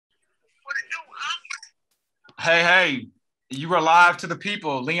Hey, you were live to the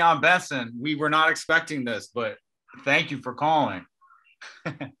people, Leon Benson. We were not expecting this, but thank you for calling.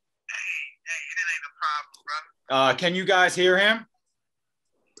 Hey, it ain't a problem, brother. Can you guys hear him?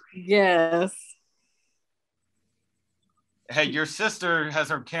 Yes. Hey, your sister has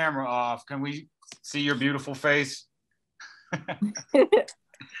her camera off. Can we see your beautiful face?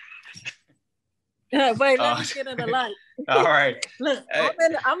 Wait, let me get in the light. All right. Look, hey.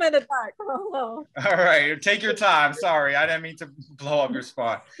 I'm in the dark. Hold on. All right, take your time. Sorry, I didn't mean to blow up your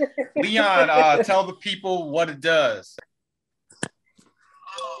spot. Leon, tell the people what it does.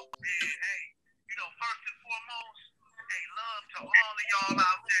 Oh, man, hey, first and foremost, hey, love to all of y'all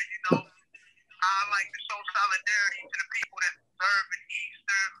out there, I like to show solidarity to the people that's observing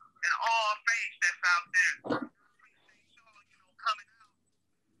Easter and all faiths that's out there. I appreciate y'all, coming out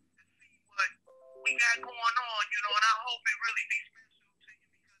to see what we got going on, and I hope it really be special to you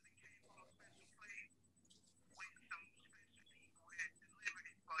because it came from a special place with some special people that delivered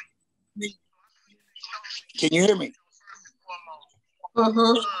it for you. Can you hear me? First and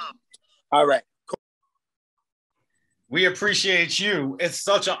foremost. All right. We appreciate you. It's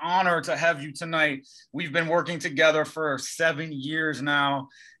such an honor to have you tonight. We've been working together for 7 years now.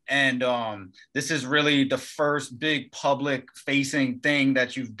 And this is really the first big public facing thing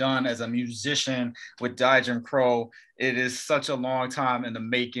that you've done as a musician with Die Jim Crow. It is such a long time in the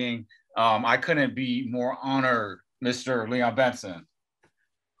making. I couldn't be more honored, Mr. Leon Benson.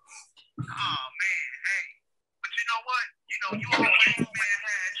 Oh, man, hey. But you know what? You always, man,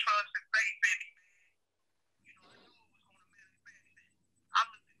 had trust and faith in me. I'm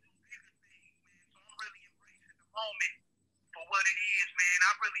looking for bigger things, man. So I'm really embracing the moment for what it is, man.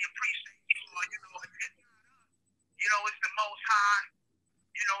 I really appreciate you. It's not us. It's the Most High.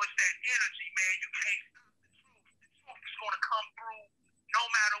 It's that energy, man. You can't stop the truth. The truth is going to come through no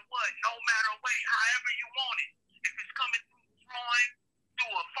matter what, no matter way, however you want it. If it's coming through drawing,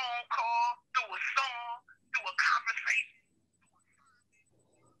 through a phone call, through a song, through a conversation,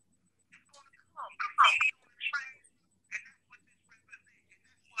 it's going to come. Graffiti on the train. And that's what this represents. And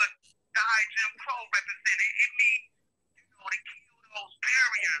that's what Die Jim Crow represented. It means, to kill those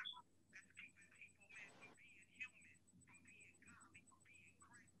barriers that's keeping people, man, from being human, from being godly, from being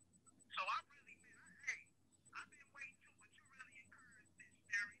great. So I really, man, hey, I've been waiting too, but you really encouraged this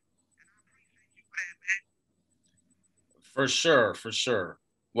theory, and I appreciate you for that, man. For sure, for sure.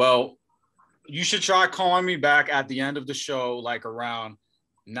 Well, you should try calling me back at the end of the show, like around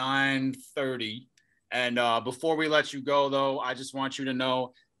 9:30. And before we let you go, though, I just want you to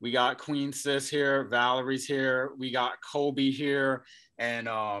know we got Queen Sis here, Valerie's here, we got Kobe here, and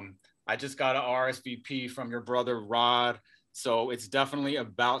I just got an RSVP from your brother Rod, so it's definitely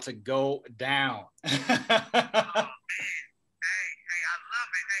about to go down. Oh, man. Hey, I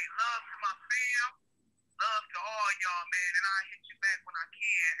love it. Hey, love to my fam, love to all y'all, man, and I'll hit you back when I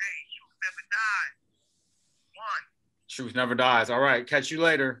can. Hey, truth never dies. One. Truth never dies. All right, catch you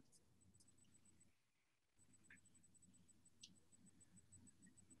later.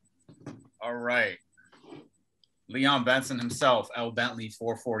 All right. Leon Benson himself, L. Bentley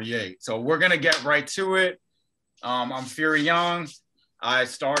 448. So we're going to get right to it. I'm Fury Young. I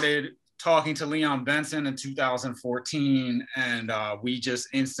started talking to Leon Benson in 2014, and we just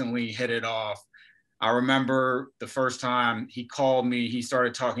instantly hit it off. I remember the first time he called me, he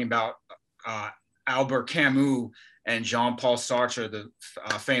started talking about Albert Camus and Jean-Paul Sartre, the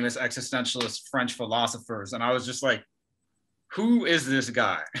famous existentialist French philosophers. And I was just like, who is this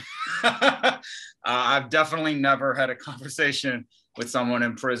guy? I've definitely never had a conversation with someone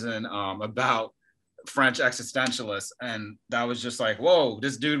in prison about French existentialists. And that was just like, whoa,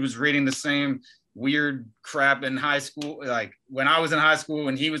 this dude was reading the same weird crap in high school. Like when I was in high school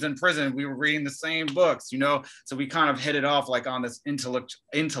and he was in prison, we were reading the same books, So we kind of hit it off like on this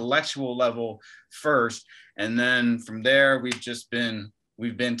intellectual level first. And then from there,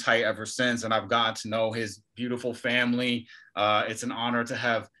 we've been tight ever since, and I've gotten to know his beautiful family. It's an honor to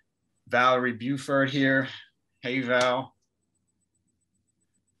have Valerie Buford here. Hey, Val.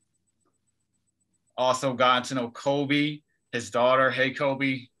 Also gotten to know Kobe, his daughter. Hey,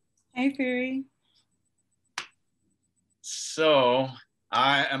 Kobe. Hey, Fury. So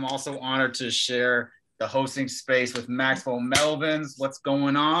I am also honored to share the hosting space with Maxwell Melvins. What's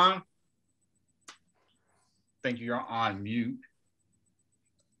going on? I think you're on mute.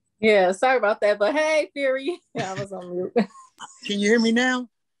 Yeah, sorry about that, but hey, Fury. I was on mute. Can you hear me now?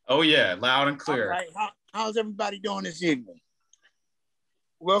 Oh yeah, loud and clear. All right. How's everybody doing this evening?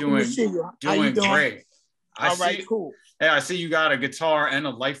 Welcome to see you. How you doing? Great. All right, cool. Hey, I see you got a guitar and a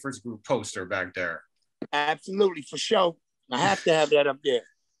Lifers Group poster back there. Absolutely, for sure. I have to have that up there.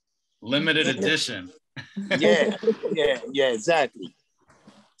 Limited edition. Yeah, exactly.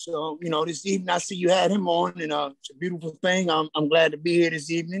 So, you know, this evening I see you had him on, and it's a beautiful thing. I'm glad to be here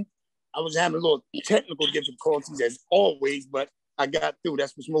this evening. I was having a little technical difficulties as always, but I got through.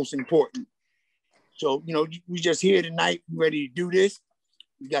 That's what's most important. So, you know, we just here tonight, ready to do this.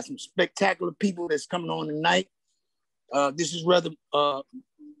 We got some spectacular people that's coming on tonight. This is rather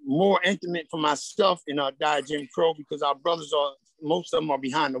more intimate for myself and Die Jim Crow, because our brothers most of them are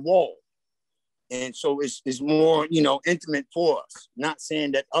behind the wall. And so it's more, you know, intimate for us. Not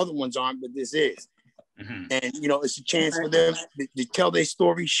saying that other ones aren't, but this is. Mm-hmm. And, you know, it's a chance for them to tell their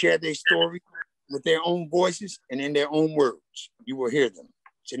story, share their story with their own voices and in their own words. You will hear them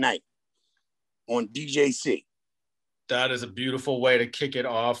tonight on DJC. That is a beautiful way to kick it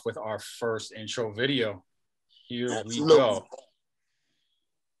off with our first intro video. Here Absolutely. We go.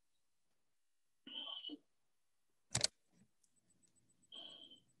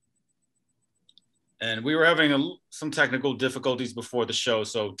 And we were having some technical difficulties before the show,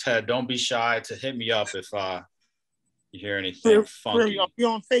 so Ted, don't be shy to hit me up if you hear anything funky. Are we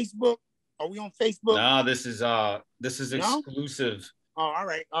on Facebook? Are we on Facebook? No, this is exclusive. Oh, all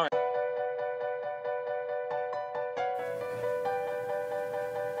right.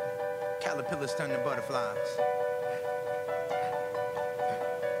 Caterpillars turn to butterflies,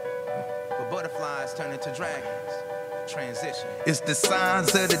 but butterflies turn into dragons. Transition. It's the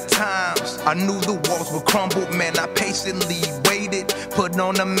signs of the times. I knew the walls would crumble, man. I patiently waited, put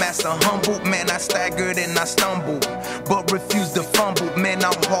on a mask of humble, man. I staggered and I stumbled, but refused to fumble, man.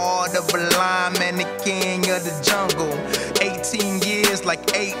 I'm hard of a lion, man, the king of the jungle. 18 years,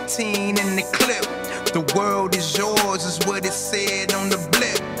 like 18 in the clip. The world is yours, is what it said on the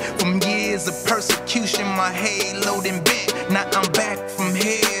blip. From years of persecution, my halo done bent. Now I'm back from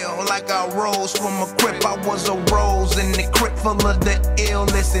hell, like I rose from a crypt. I was a rose in the crypt full of the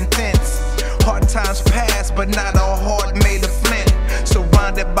illness intense. Hard times passed, but not a heart made of flint.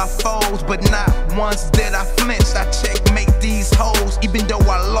 Surrounded by foes, but not once did I flinch. I checkmate these hoes, even though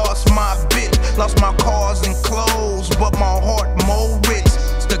I lost my bitch. Lost my cars and clothes, but my heart more rich.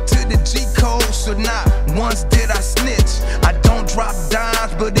 Stuck to the G code, so not once did I snitch. I don't drop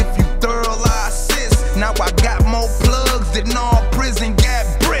dimes, but if you thorough, I assist. Now I got more plugs than all prison got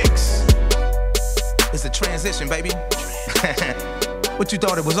bricks. It's a transition, baby. What you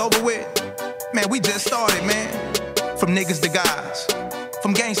thought it was over with? Man, we just started, man. From niggas to guys,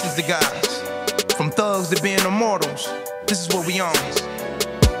 from gangsters to guys, from thugs to being immortals. This is what we on.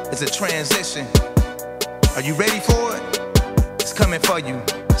 It's a transition. Are you ready for it? It's coming for you.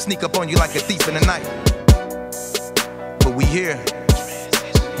 Sneak up on you like a thief in the night. But we here.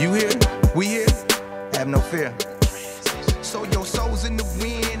 You here? We here? Have no fear. So your soul's in the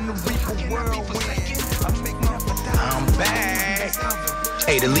wind, the reaper whirlwind. I'm back.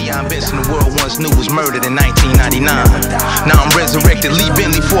 Hey, the Leon Benson the world once knew was murdered in 1999. Now I'm resurrected, Lee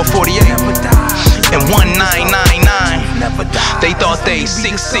Bentley 448 and 1999. They thought they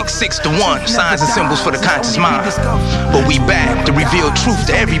 666 to 1, signs and symbols for the conscious mind. But we back to reveal truth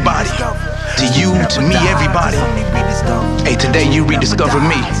to everybody. To you, to me, everybody. Hey, today you rediscovered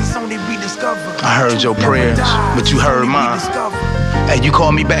me. I heard your prayers, but you heard mine. Hey, you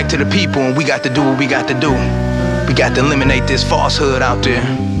called me back to the people, and we got to do what we got to do. We got to eliminate this falsehood out there.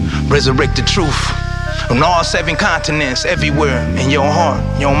 Resurrect the truth on all 7 continents, everywhere, in your heart,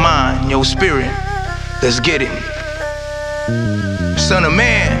 your mind, your spirit. Let's get it. Son of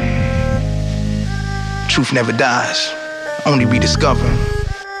man, truth never dies, only rediscovered.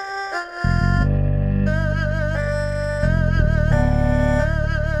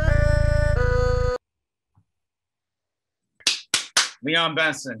 Leon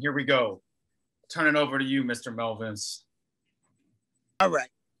Benson, here we go. Turn it over to you, Mr. Melvins. All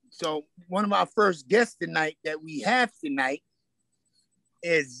right. So one of our first guests tonight that we have tonight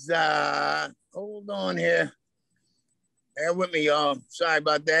is, hold on here. Bear with me, y'all. Sorry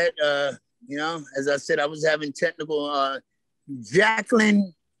about that. You know, as I said, I was having technical,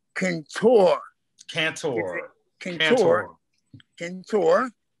 Jacqueline Kantor. Kantor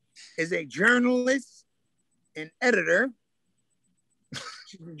is a journalist and editor.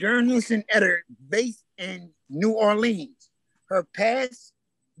 She's a journalist and editor based in New Orleans. Her past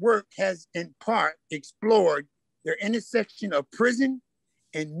work has in part explored the intersection of prison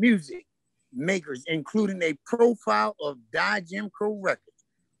and music makers, including a profile of Die Jim Crow Records.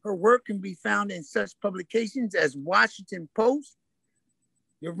 Her work can be found in such publications as Washington Post,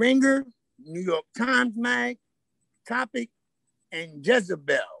 The Ringer, New York Times Mag, Topic, and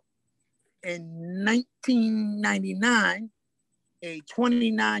Jezebel. In 1999, a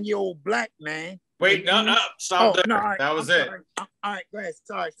 29-year-old Black man Wait, no, stop there. No, all right, that was I'm it. sorry. All right, go ahead.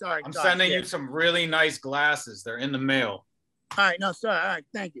 Sorry. I'm sending you some really nice glasses. They're in the mail. All right, no, sorry. All right,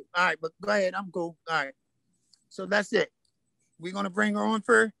 thank you. All right, but go ahead. I'm cool. All right. So that's it. We're going to bring her on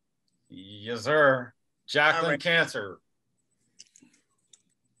for? Yes, sir. Jacqueline right. Kantor.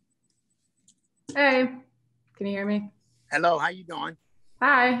 Hey, can you hear me? Hello, how you doing?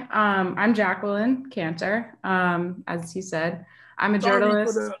 Hi, I'm Jacqueline Kantor. As he said, I'm a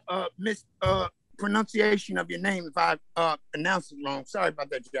journalist. Sorry for the pronunciation of your name if I pronounced it wrong. Sorry about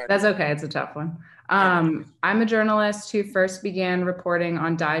that, Jacqueline. That's okay, it's a tough one. I'm a journalist who first began reporting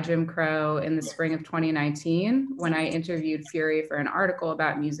on Die Jim Crow in the spring of 2019 when I interviewed Fury for an article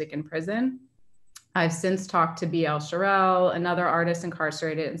about music in prison. I've since talked to BENTLY, another artist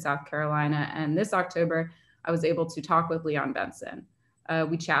incarcerated in South Carolina, and this October, I was able to talk with Leon Benson.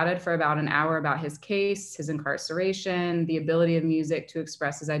 We chatted for about an hour about his case, his incarceration, the ability of music to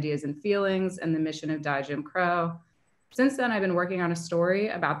express his ideas and feelings, and the mission of Die Jim Crow. Since then, I've been working on a story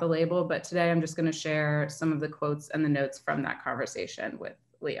about the label, but today I'm just going to share some of the quotes and the notes from that conversation with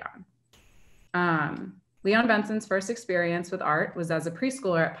Leon. Leon Benson's first experience with art was as a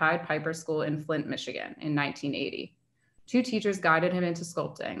preschooler at Pied Piper School in Flint, Michigan in 1980. Two teachers guided him into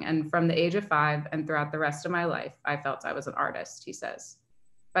sculpting, and from the age of 5 and throughout the rest of my life, I felt I was an artist, he says.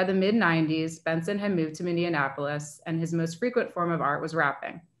 By the mid-90s, Benson had moved to Minneapolis, and his most frequent form of art was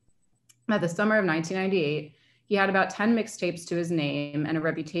rapping. By the summer of 1998, he had about 10 mixtapes to his name and a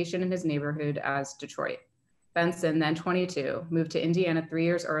reputation in his neighborhood as Detroit. Benson, then 22, moved to Indiana 3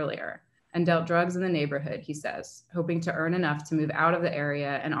 years earlier and dealt drugs in the neighborhood, he says, hoping to earn enough to move out of the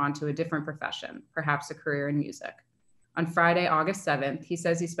area and onto a different profession, perhaps a career in music. On Friday, August 7th, he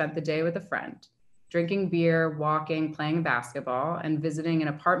says he spent the day with a friend, drinking beer, walking, playing basketball, and visiting an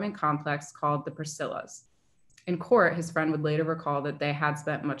apartment complex called the Priscillas. In court, his friend would later recall that they had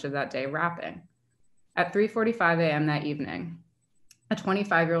spent much of that day rapping. At 3:45 a.m. that evening, a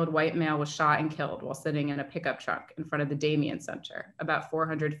 25-year-old white male was shot and killed while sitting in a pickup truck in front of the Damien Center, about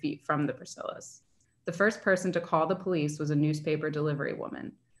 400 feet from the Priscillas. The first person to call the police was a newspaper delivery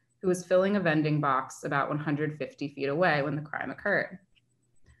woman who was filling a vending box about 150 feet away when the crime occurred.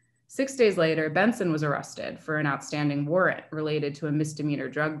 6 days later, Benson was arrested for an outstanding warrant related to a misdemeanor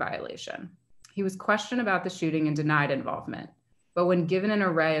drug violation. He was questioned about the shooting and denied involvement, but when given an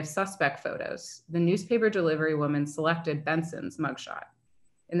array of suspect photos, the newspaper delivery woman selected Benson's mugshot.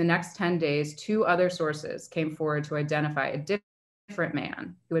 In the next 10 days, 2 other sources came forward to identify a different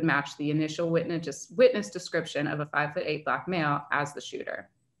man who would match the initial witness description of a 5'8" black male as the shooter.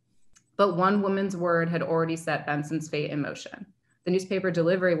 But one woman's word had already set Benson's fate in motion. The newspaper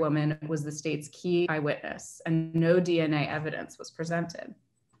delivery woman was the state's key eyewitness, and no DNA evidence was presented.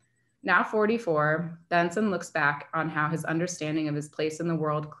 Now 44, Benson looks back on how his understanding of his place in the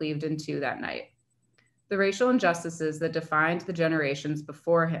world cleaved in two that night. The racial injustices that defined the generations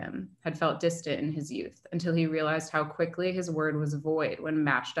before him had felt distant in his youth until he realized how quickly his word was void when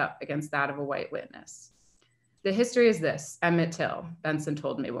matched up against that of a white witness. The history is this, Emmett Till, Benson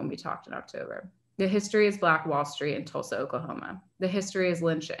told me when we talked in October. The history is Black Wall Street in Tulsa, Oklahoma. The history is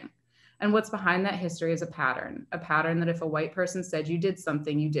lynching. And what's behind that history is a pattern that if a white person said you did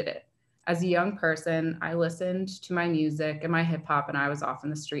something, you did it. As a young person, I listened to my music and my hip hop and I was off in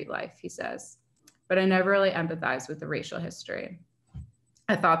the street life, he says. But I never really empathized with the racial history.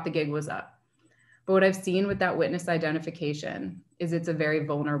 I thought the gig was up. But what I've seen with that witness identification is it's a very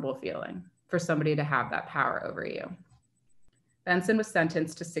vulnerable feeling for somebody to have that power over you. Benson was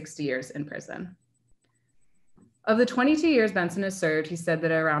sentenced to 60 years in prison. Of the 22 years Benson has served, he said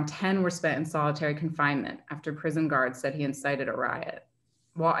that around 10 were spent in solitary confinement after prison guards said he incited a riot.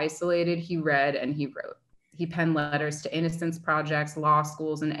 While isolated, he read and he wrote. He penned letters to innocence projects, law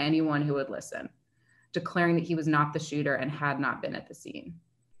schools, and anyone who would listen, declaring that he was not the shooter and had not been at the scene.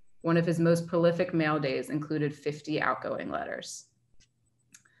 One of his most prolific mail days included 50 outgoing letters.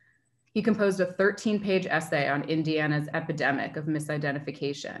 He composed a 13-page essay on Indiana's epidemic of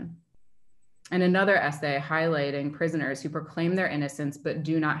misidentification, and another essay highlighting prisoners who proclaim their innocence but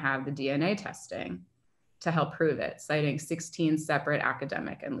do not have the DNA testing to help prove it, citing 16 separate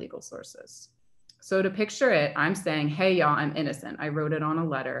academic and legal sources. So to picture it, I'm saying, hey, y'all, I'm innocent. I wrote it on a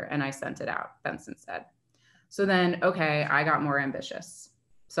letter and I sent it out, Benson said. So then, okay, I got more ambitious.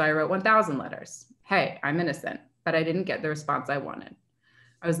 So I wrote 1,000 letters. Hey, I'm innocent, but I didn't get the response I wanted.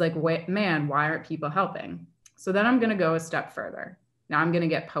 I was like, wait, man, why aren't people helping? So then I'm gonna go a step further. Now I'm gonna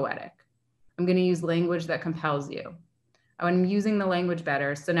get poetic. I'm gonna use language that compels you. I'm using the language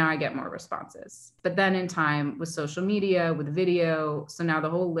better, so now I get more responses. But then in time, with social media, with video, so now the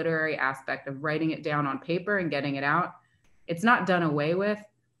whole literary aspect of writing it down on paper and getting it out, it's not done away with,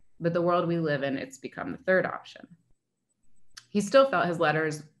 but the world we live in, it's become the third option. He still felt his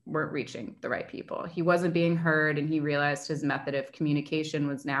letters weren't reaching the right people. He wasn't being heard, and he realized his method of communication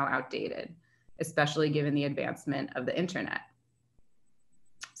was now outdated, especially given the advancement of the internet.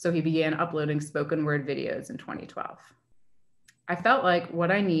 So he began uploading spoken word videos in 2012. I felt like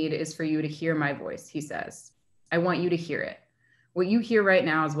what I need is for you to hear my voice, he says. I want you to hear it. What you hear right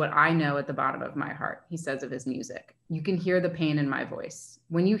now is what I know at the bottom of my heart, he says of his music. You can hear the pain in my voice.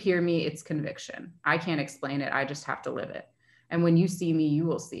 When you hear me, it's conviction. I can't explain it. I just have to live it. And when you see me, you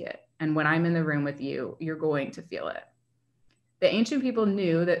will see it. And when I'm in the room with you, you're going to feel it. The ancient people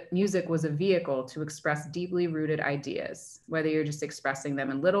knew that music was a vehicle to express deeply rooted ideas, whether you're just expressing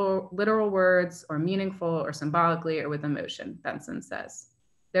them in literal words or meaningful or symbolically or with emotion, Benson says.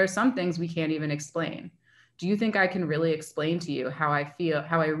 There are some things we can't even explain. Do you think I can really explain to you how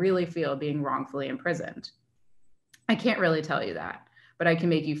I really feel being wrongfully imprisoned? I can't really tell you that, but I can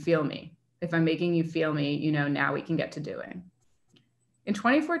make you feel me. If I'm making you feel me, you know, now we can get to doing. In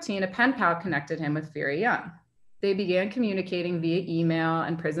 2014, a pen pal connected him with Fury Young. They began communicating via email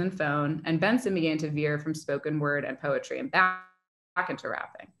and prison phone, and Benson began to veer from spoken word and poetry and back into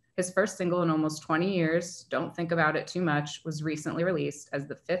rapping. His first single in almost 20 years, Don't Think About It Too Much, was recently released as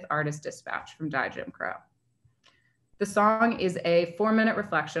the 5th artist dispatch from Die Jim Crow. The song is a 4-minute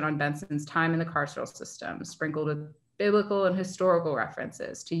reflection on Benson's time in the carceral system, sprinkled with biblical and historical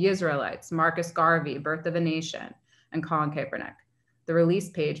references to Israelites, Marcus Garvey, Birth of a Nation, and Colin Kaepernick. The release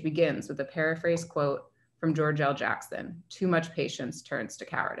page begins with a paraphrase quote from George L. Jackson, "Too much patience turns to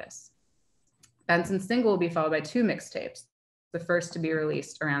cowardice." Benson's single will be followed by 2 mixtapes, the first to be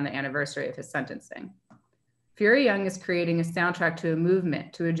released around the anniversary of his sentencing. Fury Young is creating a soundtrack to a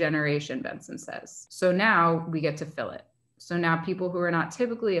movement, to a generation, Benson says. So now we get to fill it. So now people who are not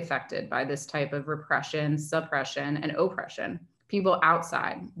typically affected by this type of repression, suppression, and oppression, people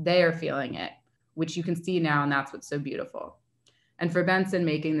outside, they are feeling it, which you can see now, and that's what's so beautiful. And for Benson,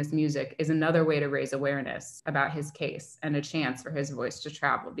 making this music is another way to raise awareness about his case and a chance for his voice to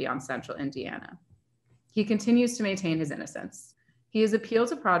travel beyond central Indiana. He continues to maintain his innocence. He has appealed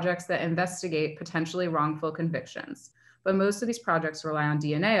to projects that investigate potentially wrongful convictions, but most of these projects rely on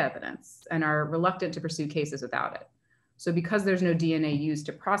DNA evidence and are reluctant to pursue cases without it. So because there's no DNA used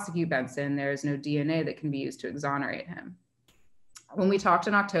to prosecute Benson, there is no DNA that can be used to exonerate him. When we talked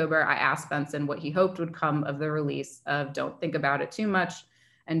in October, I asked Benson what he hoped would come of the release of Don't Think About It Too Much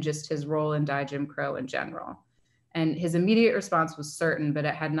and just his role in Die Jim Crow in general. And his immediate response was certain, but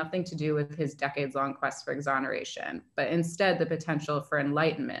it had nothing to do with his decades-long quest for exoneration, but instead the potential for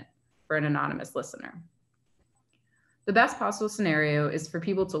enlightenment for an anonymous listener. The best possible scenario is for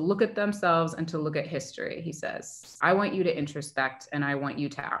people to look at themselves and to look at history, he says. I want you to introspect and I want you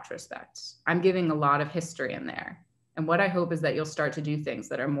to outrospect. I'm giving a lot of history in there. And what I hope is that you'll start to do things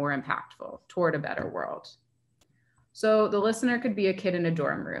that are more impactful toward a better world. So the listener could be a kid in a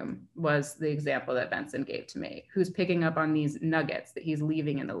dorm room, was the example that Benson gave to me, who's picking up on these nuggets that he's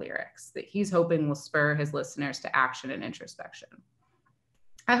leaving in the lyrics, that he's hoping will spur his listeners to action and introspection.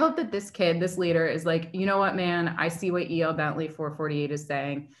 I hope that this kid, this leader, is like, you know what, man, I see what E.L. Bentley 448 is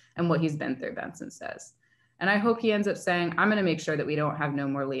saying and what he's been through, Benson says. And I hope he ends up saying, I'm going to make sure that we don't have no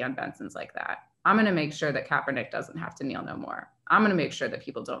more Leon Bensons like that. I'm going to make sure that Kaepernick doesn't have to kneel no more. I'm going to make sure that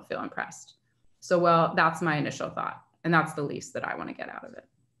people don't feel impressed. So, well, that's my initial thought. And that's the least that I want to get out of it.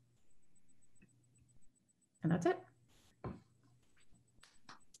 And that's it.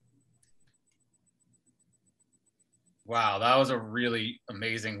 Wow, that was a really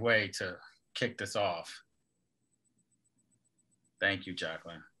amazing way to kick this off. Thank you,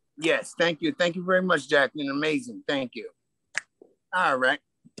 Jacqueline. Yes, thank you. Thank you very much, Jacqueline. Amazing. Thank you. All right.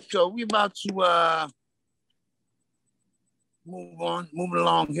 So we're about to moving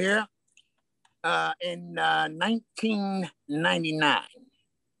along here. In 1999,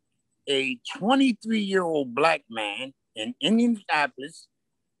 a 23-year-old Black man in Indianapolis,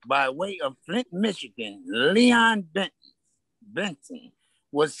 by way of Flint, Michigan, Leon Benson,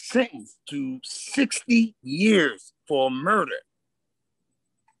 was sentenced to 60 years for murder.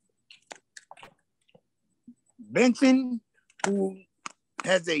 Benson, who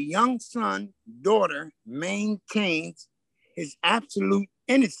has a young son, daughter, maintains his absolute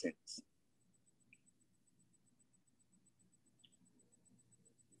innocence.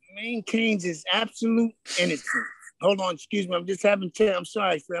 Maintains his absolute innocence. Hold on, excuse me. I'm just having, I'm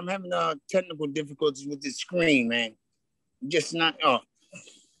sorry, Fred. I'm having technical difficulties with this screen, man. Just not,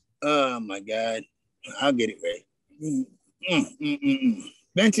 oh my God. I'll get it right.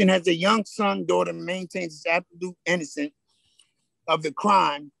 Benson has a young son, daughter, maintains his absolute innocence of the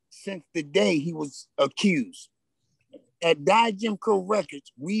crime since the day he was accused. At Die Jim Crow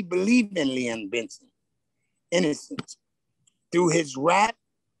Records, we believe in Leon Benson, innocence. Through his rap,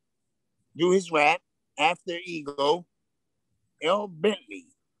 After Ego, L. Bentley,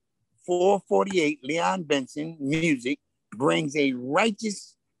 448, Leon Benson music brings a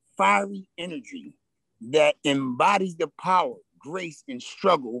righteous, fiery energy that embodies the power, grace, and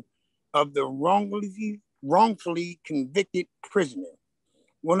struggle of the wrongfully convicted prisoner.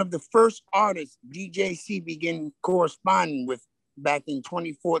 One of the first artists DJC began corresponding with back in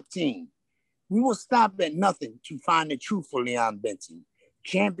 2014. We will stop at nothing to find the truth for Leon Benson,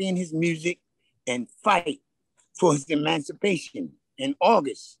 champion his music, and fight for his emancipation. In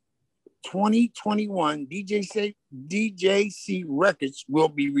August 2021, DJC Records will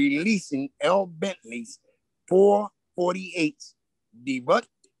be releasing L. Bentley's 448's debut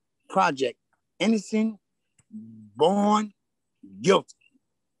project, Innocent, Born Guilty.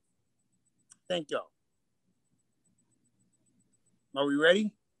 Thank y'all. Are we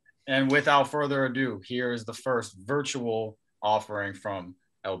ready? And without further ado, here is the first virtual offering from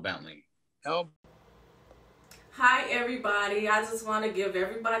L. Bentley. Hi everybody, I just want to give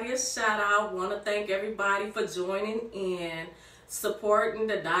everybody a shout out. Want to thank everybody for joining in, supporting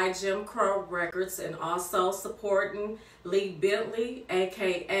the Die Jim Crow Records, and also supporting Lee Bentley,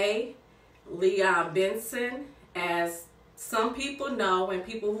 aka Leon Benson. As some people know and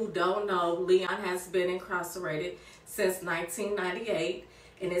people who don't know, Leon has been incarcerated since 1998,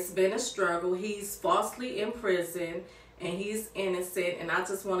 and it's been a struggle. He's falsely in prison and he's innocent, and I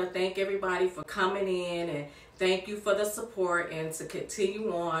just want to thank everybody for coming in, and thank you for the support, and to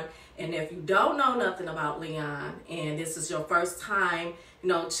continue on. And if you don't know nothing about Leon and this is your first time,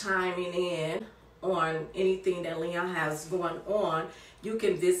 chiming in on anything that Leon has going on, you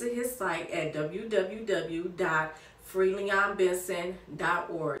can visit his site at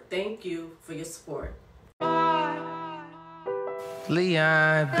www.freeleonbenson.org. Thank you for your support.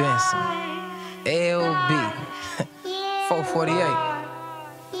 Leon Benson, LB, 448.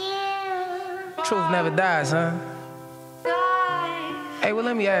 Truth never dies, huh? Hey, well,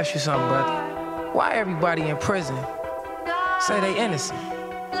 let me ask you something, brother. Why everybody in prison say they innocent?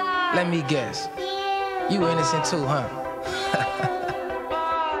 Let me guess. You innocent too, huh?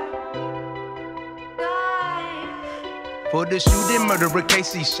 For the shooting, murderer,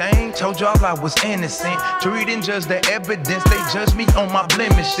 Casey Shane, told y'all I was innocent. Jury didn't judge the evidence, they judged me on my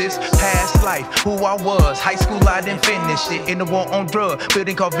blemishes. Past life, who I was, high school I didn't finish it. In the war on drug,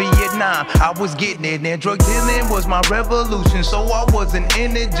 building called Vietnam, I was getting it. And drug dealing was my revolution, so I wasn't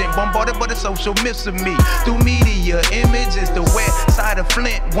indigent. Bombarded by the social myths of me, through media images. The west side of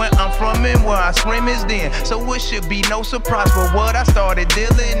Flint, where I'm from and where I scrimmaged in. So it should be no surprise for what I started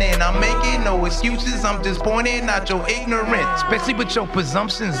dealing in. I'm making no excuses, I'm just pointing out your ignorance. Especially with your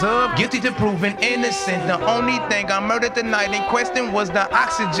presumptions of guilty to proven innocent. The only thing I murdered the night in question was the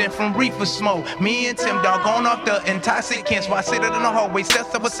oxygen from reefer smoke. Me and Tim Dog on off the intoxicants while sitting in the hallway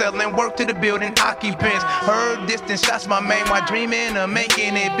steps of a selling work to the building occupants. Heard distant shots my main while dreaming of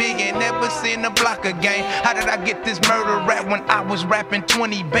making it big and never seen the block again. How did I get this murder rap when I was rapping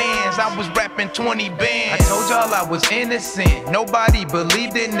 20 bands? I was rapping 20 bands. I told y'all I was innocent, nobody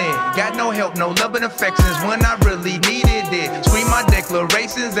believed in it. Got no help, no love and affections when I really needed it. Scream my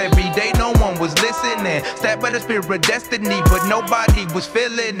declarations every day, no one was listening. Stabbed by the spirit of destiny, but nobody was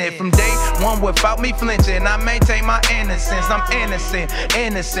feeling it. From day one without me flinching, I maintain my innocence. I'm innocent,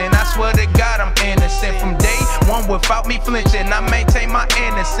 innocent, I swear to God I'm innocent. From day one without me flinching, I maintain my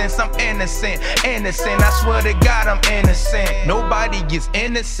innocence. I'm innocent, innocent, I swear to God I'm innocent. Nobody is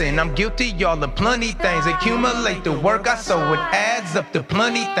innocent, I'm guilty, y'all of plenty things. Accumulate the work I sow, it adds up to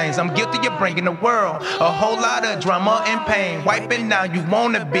plenty things. I'm guilty of bringing the world a whole lot of drama and pain, wiping down you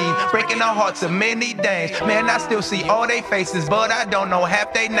wanna be, breaking the hearts of many dames. Man, I still see all they faces, but I don't know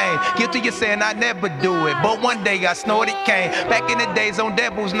half they names. Guilty of saying I never do it, but one day I snorted cane. Back in the days on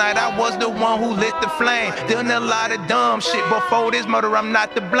Devil's Night, I was the one who lit the flame. Done a lot of dumb shit before this murder, I'm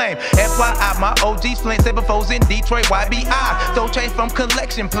not to blame. FYI, my OG's flint, 7 foes in Detroit, YBI. Don't change from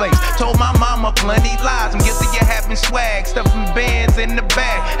collection plates, told my mama plenty lies. I'm guilty of having swag, stuffing bands in the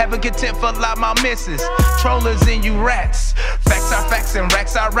bag, having contempt for a lot my misses. Trollers and you rats. Facts are facts and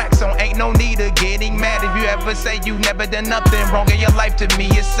racks are racks, so ain't no need of getting mad. If you ever say you never done nothing wrong in your life, to me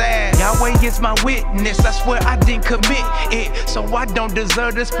it's sad. Yahweh is my witness, I swear I didn't commit it, so I don't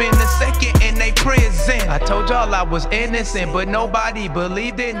deserve to spend a second in a prison. I told y'all I was innocent, but nobody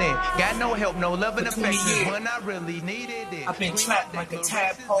believed in it. Got no help, no love and affection when I really needed it. I've been trapped like a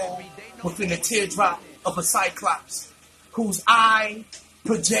tadpole within a teardrop of a cyclops, whose eye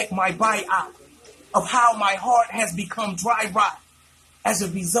project my bite-out of how my heart has become dry rot as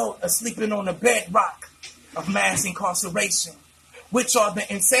a result of sleeping on a bedrock. of mass incarceration, which are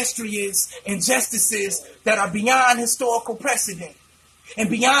the incestuous injustices that are beyond historical precedent and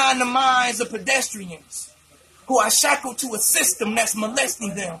beyond the minds of pedestrians who are shackled to a system that's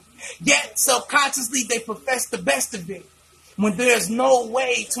molesting them, yet subconsciously they profess the best of it when there's no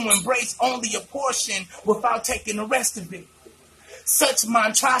way to embrace only a portion without taking the rest of it. Such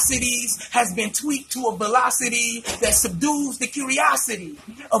monstrosities has been tweaked to a velocity that subdues the curiosity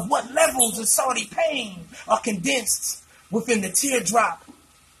of what levels of salty pain are condensed within the teardrop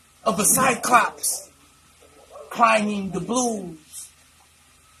of a cyclops crying the blues.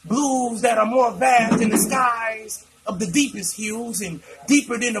 Blues that are more vast than the skies of the deepest hues and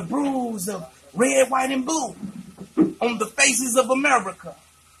deeper than the bruise of red, white, and blue on the faces of America.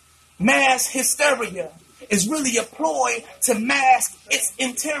 Mass hysteria is really a ploy to mask its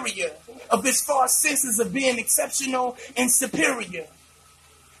interior of its false senses of being exceptional and superior.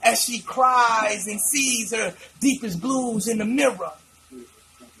 As she cries and sees her deepest blues in the mirror.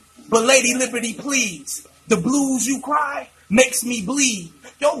 But Lady Liberty, please, the blues you cry makes me bleed.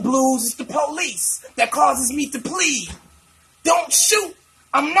 Your blues is the police that causes me to plead. Don't shoot.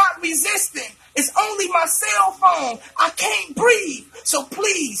 I'm not resisting. It's only my cell phone. I can't breathe. So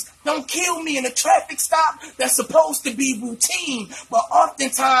please don't kill me in a traffic stop that's supposed to be routine, but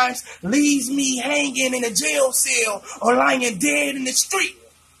oftentimes leaves me hanging in a jail cell or lying dead in the street.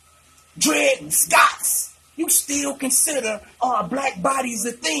 Dred Scots, you still consider our black bodies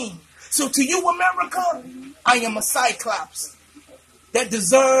a thing. So to you, America, I am a cyclops that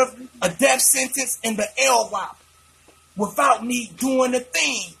deserved a death sentence in the LWOP without me doing a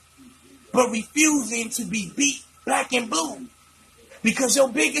thing, but refusing to be beat black and blue. Because your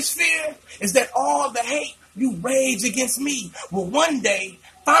biggest fear is that all the hate you rage against me will one day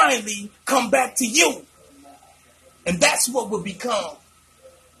finally come back to you. And that's what will become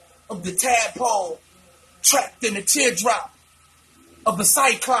of the tadpole trapped in a teardrop of a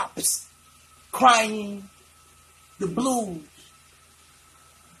cyclops crying the blues.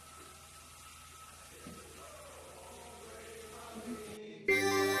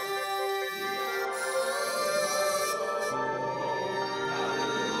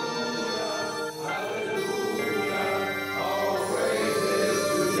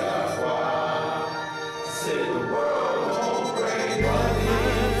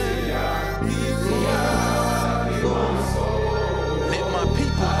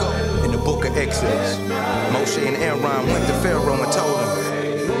 Exodus. Moshe and Aaron went to Pharaoh and told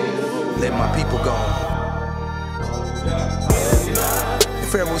him, let my people go. And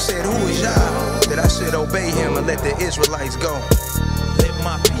Pharaoh said, who is Yah that I should obey him and let the Israelites go? Let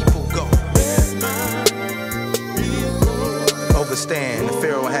my people go. Overstand, the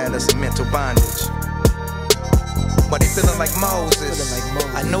Pharaoh had us in mental bondage. But they feeling like Moses.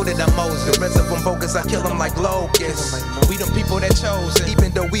 I know that I'm Moses. The rest of them bogus, I kill them like locusts. We them people that chosen.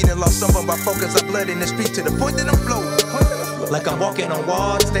 Even though we done lost some of our focus, our blood in the street to the point that I'm floating. Like I'm walking on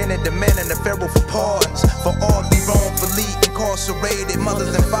water, standing demanding the Pharaoh for pardons. For all the wrongfully incarcerated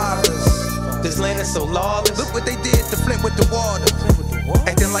mothers and fathers. This land is so lawless. Look what they did to Flint with the water.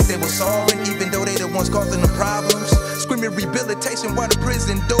 Acting like they were solving, even though they the ones causing the problems. Screaming rehabilitation while the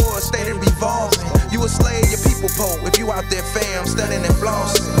prison doors stayed revolving. You a slave, your people po. If you out there, fam, studying and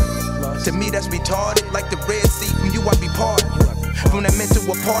flossing. To me, that's retarded. Like the Red Sea, from you I be parted. From that mental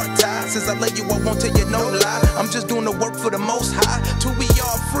apartheid. Since I let you, I won't tell you no lie. I'm just doing the work for the Most High. Till we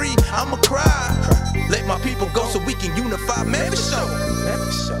all free, I'ma cry. Let my people go so we can unify. Man, for sure.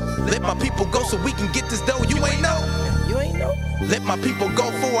 Let my people go so we can get this dough. You ain't know. You ain't know. Let my people go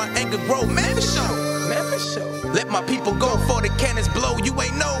for our anger grow. Man, for sure. Man, for sure. Let my people go for the cannons blow. You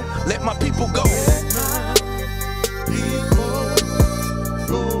ain't know. Let my people go.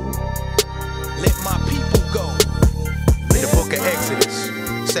 Let my people go. The book of Exodus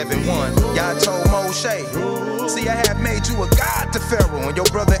 7:1. Yah told Moshe, see, I have made you a god to Pharaoh, and your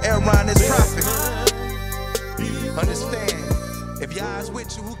brother Aaron is prophet. Understand, if Yah is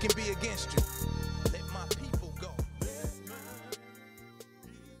with you, who can be against you? Let my people go.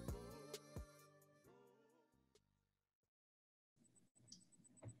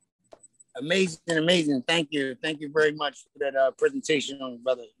 Amazing, amazing. Thank you. Thank you very much for that presentation,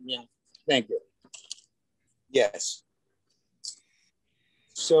 brother. Yeah, thank you. Yes.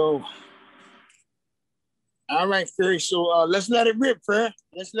 So, all right, Fury. So let's let it rip, Fer.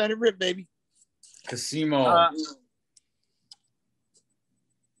 Let's let it rip, baby. Cosimo.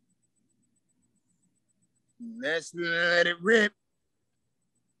 Let's let it rip.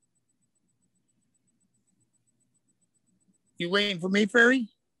 You waiting for me, Fury?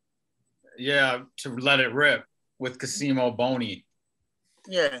 Yeah, to let it rip with Cosimo Boni.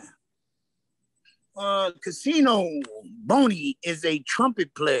 Yeah. Cosimo Boni is a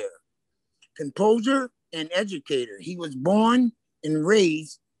trumpet player, composer, and educator. He was born and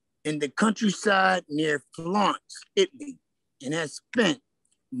raised in the countryside near Florence, Italy, and has spent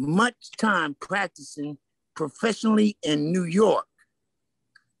much time practicing professionally in New York.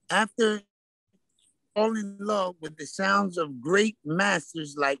 After falling in love with the sounds of great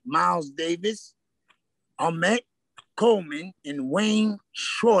masters like Miles Davis, Ahmet Coleman, and Wayne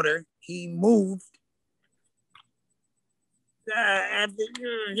Shorter, he moved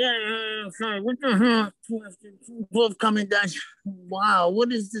sorry, what the hell? Both coming down. Wow,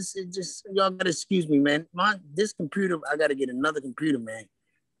 what is this? It just, y'all gotta excuse me, man. This computer, I gotta get another computer, man.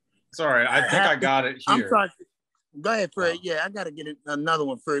 Sorry, I think I got it here. I'm sorry. Go ahead, Fury. Yeah, I gotta get another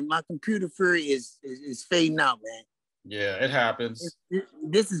one, Fury. My computer, Fury, is fading out, man. Yeah, it happens.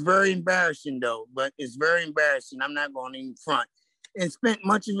 This is very embarrassing, though, but it's very embarrassing. I'm not going in front. And spent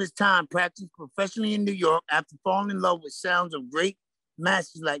much of his time practicing professionally in New York after falling in love with sounds of great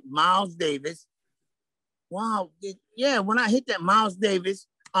masters like Miles Davis. Wow. Yeah, when I hit that Miles Davis,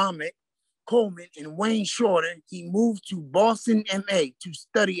 Ahmet Coleman, and Wayne Shorter, he moved to Boston, MA to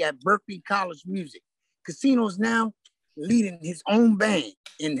study at Berklee College Music. Cosimo is now leading his own band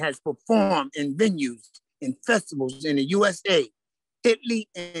and has performed in venues and festivals in the USA, Italy,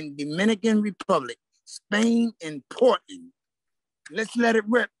 and Dominican Republic, Spain, and Portland. Let's let it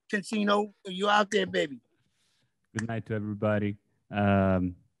rip, Cosimo. You out there, baby. Good night to everybody.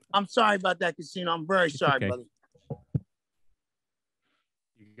 I'm sorry about that, Cosimo. I'm very sorry, okay, brother.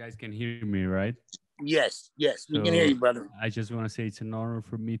 You guys can hear me, right? Yes, we can hear you, brother. I just want to say it's an honor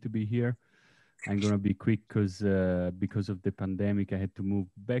for me to be here. I'm going to be quick because of the pandemic, I had to move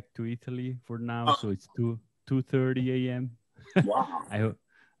back to Italy for now. So it's 2:30 a.m. Wow.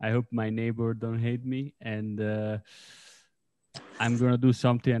 I hope my neighbor don't hate me. And I'm going to do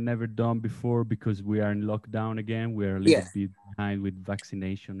something I've never done before because we are in lockdown again. We're a little bit behind with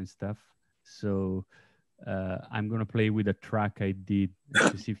vaccination and stuff. So I'm going to play with a track I did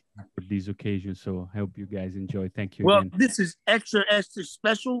specifically for this occasion. So I hope you guys enjoy. Thank you again. This is extra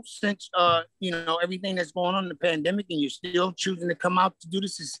special since, everything that's going on in the pandemic and you're still choosing to come out to do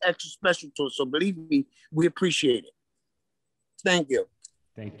this is extra special to us. So believe me, we appreciate it. Thank you.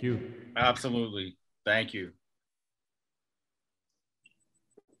 Thank you. Absolutely. Thank you.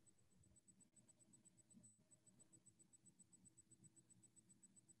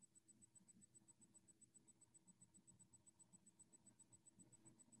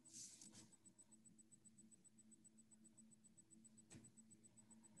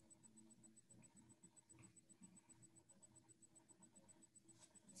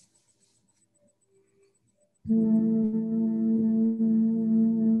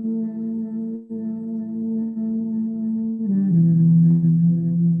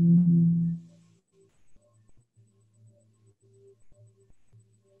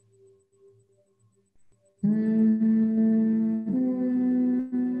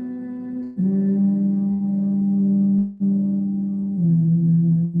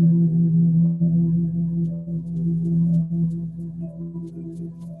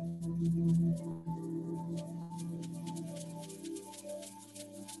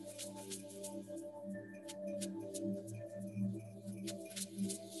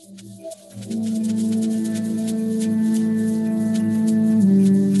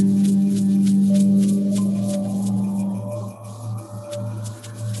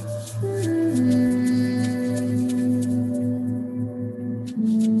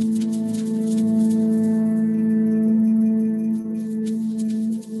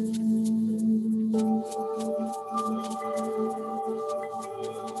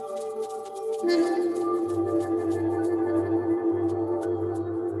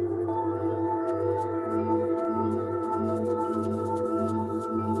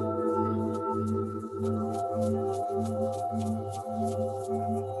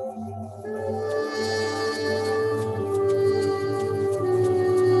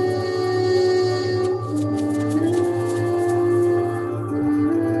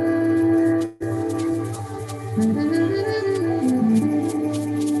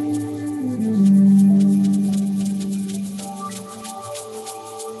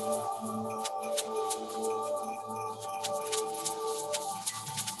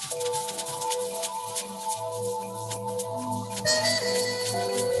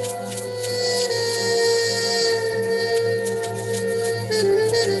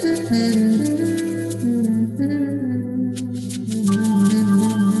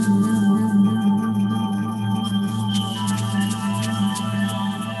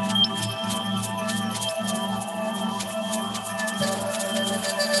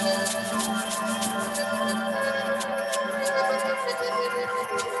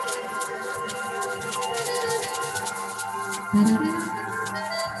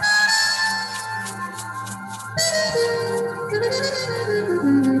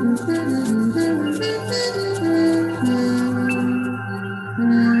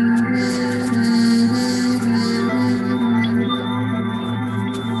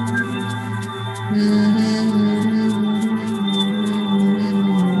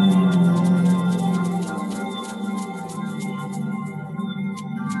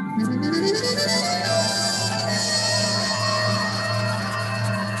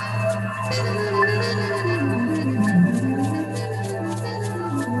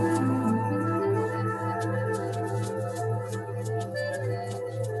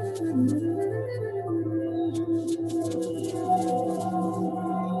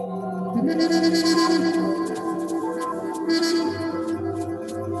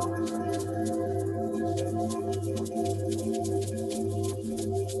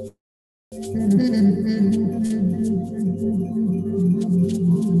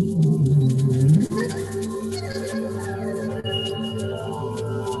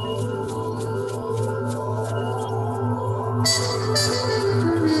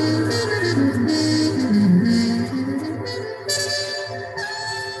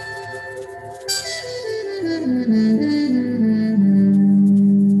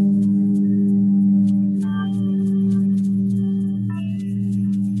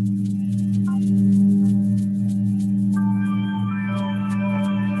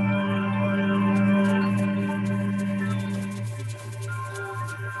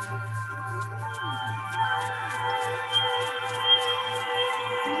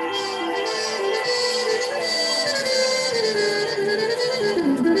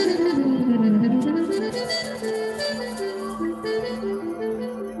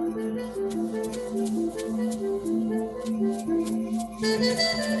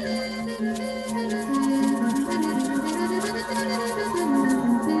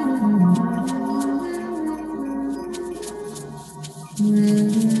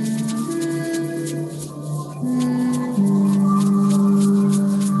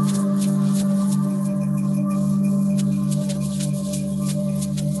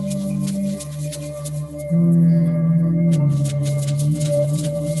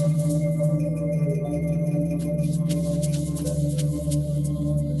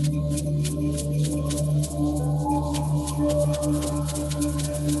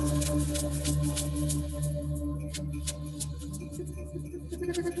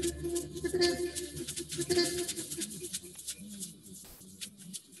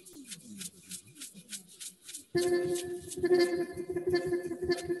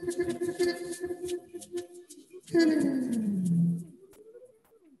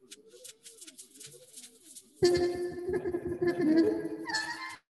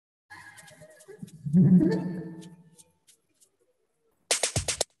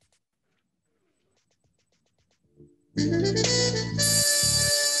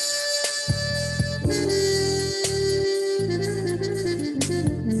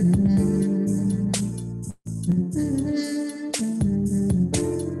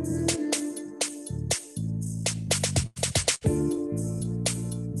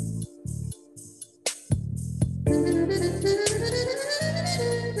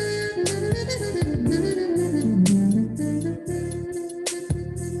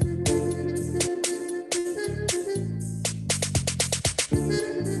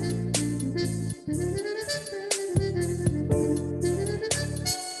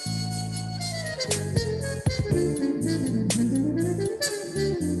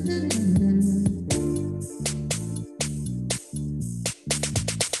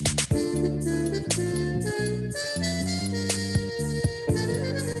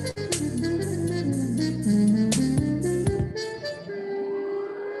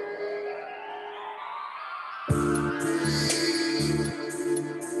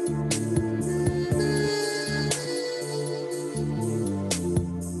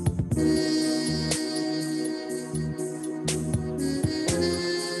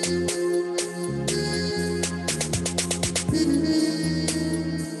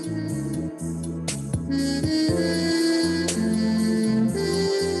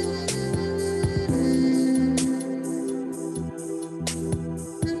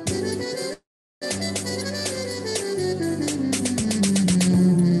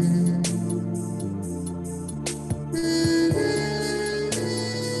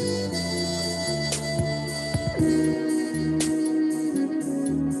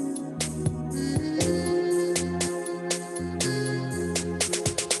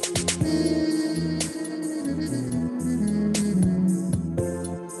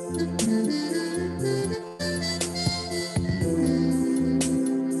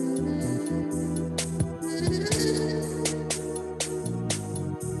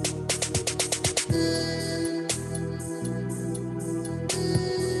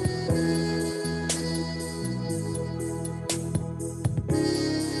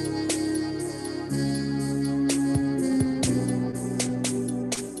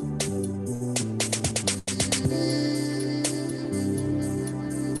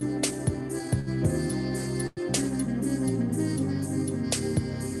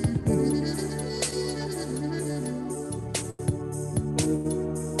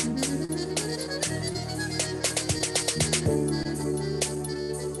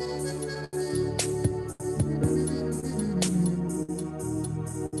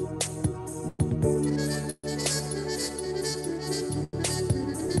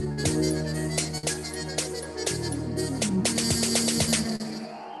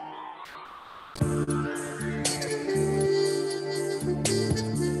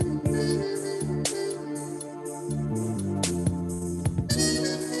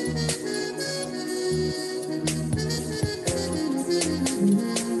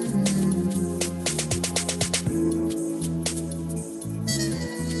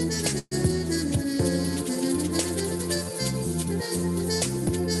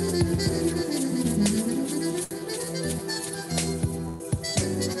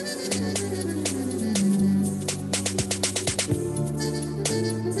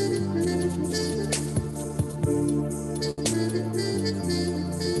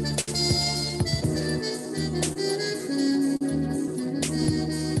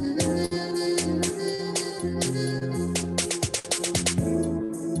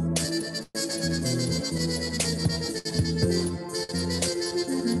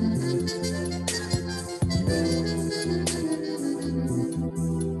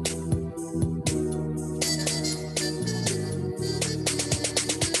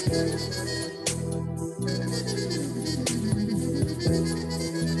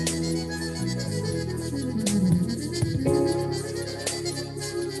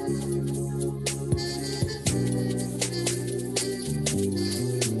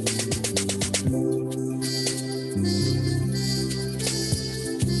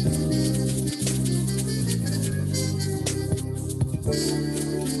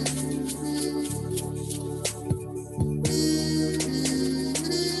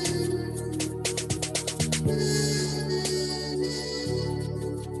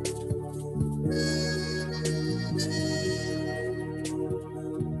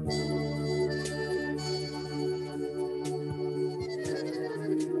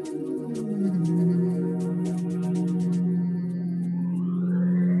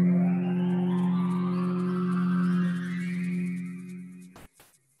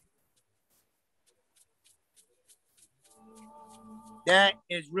 That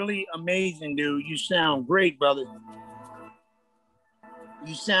is really amazing, dude. You sound great, brother.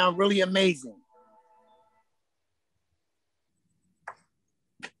 You sound really amazing.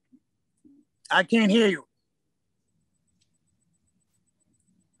 I can't hear you.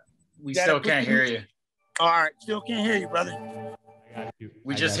 We still can't hear you. All right, still can't hear you, brother.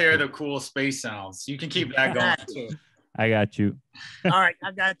 We just hear the cool space sounds. You can keep that going too. I got you. All right,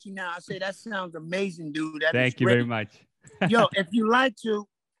 I got you now. I say that sounds amazing, dude. Thank you very much. Yo, if you like to,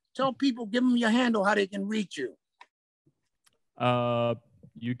 tell people, give them your handle, how they can reach you.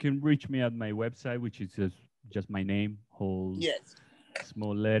 You can reach me at my website, which is just my name, whole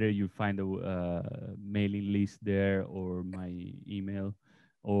small letter. You find a mailing list there, or my email,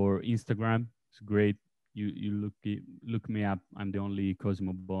 or Instagram. It's great. You look me up. I'm the only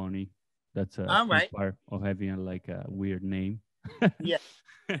Cosimo Boni. That's a part of having a weird name. Yeah.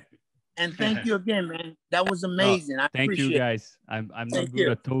 And thank you again, man. That was amazing. I thank appreciate you, guys. I'm not good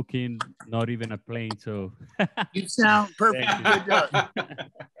at talking, not even at playing. So you sound perfect. Good job.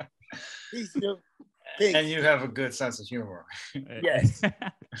 Peace, dude. Peace. And you have a good sense of humor. Yes,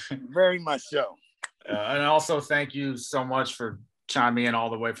 very much so. And also, thank you so much for chiming in all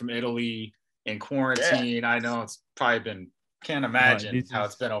the way from Italy in quarantine. I know it's probably been. Can't imagine how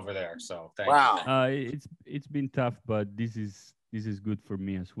it's been over there. So thank you. It's been tough, but this is good for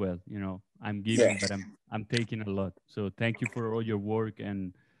me as well. You know, I'm giving, but I'm taking a lot. So thank you for all your work,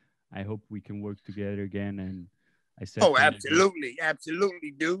 and I hope we can work together again. And I said, absolutely,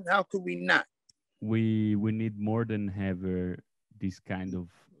 dude. How could we not? We need more than ever these kind of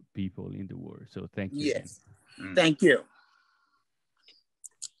people in the world. So thank you. Yes, thank you.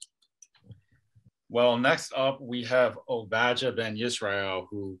 Well, next up, we have Obadyah Ben-Yisrayl,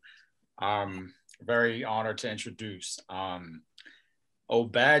 who I'm very honored to introduce.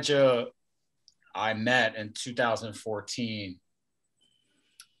 Obadyah, I met in 2014,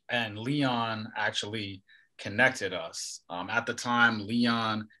 and Leon actually connected us. At the time,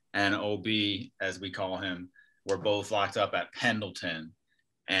 Leon and OB, as we call him, were both locked up at Pendleton.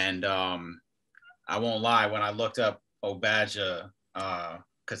 And I won't lie, when I looked up Obadyah,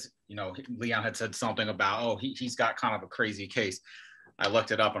 because Leon had said something about, he's got kind of a crazy case. I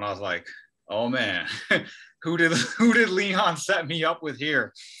looked it up and I was like, oh man, who did Leon set me up with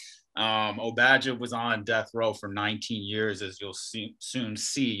here? Obadyah was on death row for 19 years, as you'll soon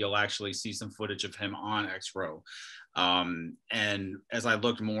see. You'll actually see some footage of him on X row. And as I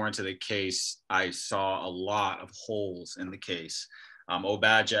looked more into the case, I saw a lot of holes in the case.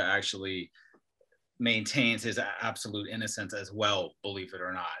 Obadyah actually maintains his absolute innocence as well, believe it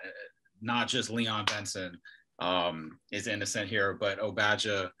or not. Not just Leon Benson is innocent here, but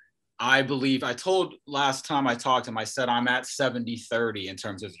Obadyah, I believe, I told last time I talked to him, I said, I'm at 70-30 in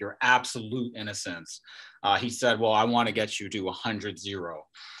terms of your absolute innocence. He said, well, I want to get you to 100-0.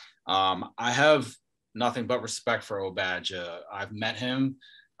 I have nothing but respect for Obadyah. I've met him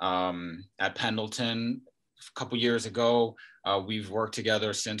at Pendleton a couple years ago. We've worked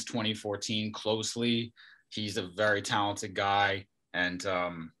together since 2014 closely. He's a very talented guy. And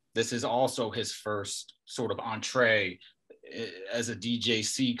this is also his first sort of entree as a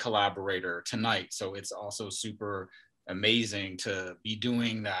DJC collaborator tonight. So it's also super amazing to be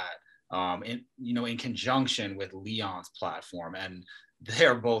doing that in conjunction with Leon's platform. And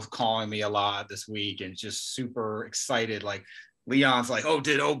they're both calling me a lot this week and just super excited. Like Leon's like, oh,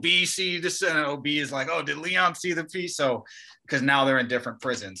 did OB see this? And OB is like, oh, did Leon see the piece? So, because now they're in different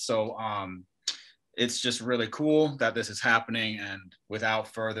prisons. So it's just really cool that this is happening. And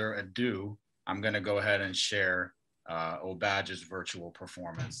without further ado, I'm going to go ahead and share Obadyah's virtual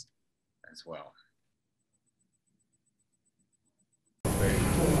performance as well.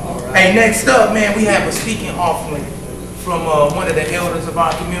 Hey, next up, man, we have a speaking offering from one of the elders of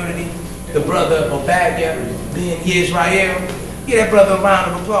our community, the brother Obadyah, Ben-Yisrayl. Give that brother a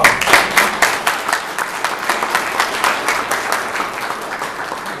round of applause.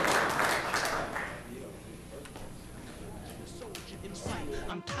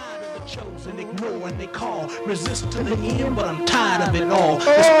 Ignore they call, resist to the end, but I'm tired of it all.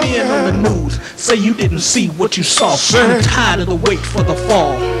 It's being on the news, say you didn't see what you saw. I'm tired of the wait for the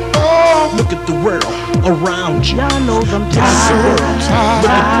fall. Look at the world around you. Y'all know I'm tired.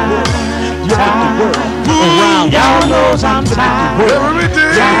 Look at the world around you. Y'all know I'm tired. Every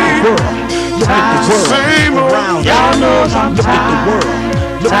day. Look at the world around you. Y'all know I'm tired.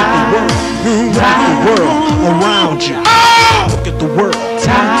 Look at the world. Look at the world around you. Look at the world.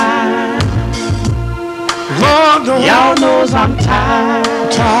 Y'all knows I'm tired.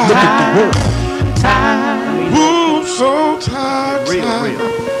 Look at the world. Tired. Ooh, so tired. Real.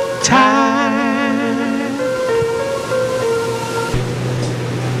 Tired.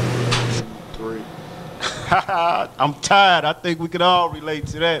 3. I'm tired. I think we could all relate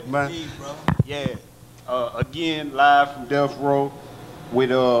to that, man. Yeah. Again, live from Death Row with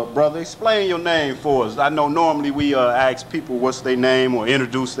brother. Explain your name for us. I know normally we ask people what's their name or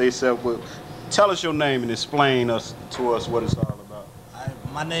introduce themselves, but tell us your name and explain to us what it's all about.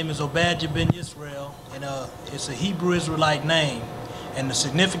 My name is Obadyah Ben-Yisrayl, and it's a Hebrew Israelite name. And the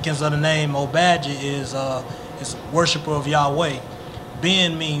significance of the name Obadyah is it's worshiper of Yahweh.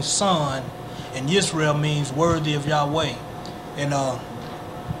 Ben means son, and Yisrael means worthy of Yahweh. And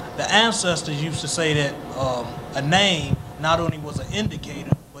the ancestors used to say that a name not only was an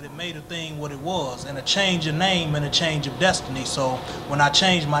indicator, but it made a thing what it was. And a change of name and a change of destiny. So when I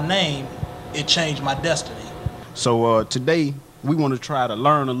changed my name, it changed my destiny. So today we want to try to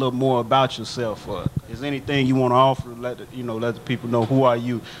learn a little more about yourself. Is there anything you want to offer? Let the people know, who are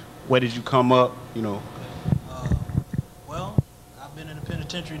you? Where did you come up? Well, I've been in the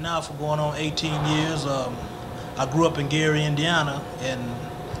penitentiary now for going on 18 years. I grew up in Gary, Indiana, and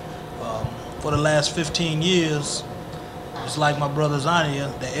for the last 15 years, it's like my brother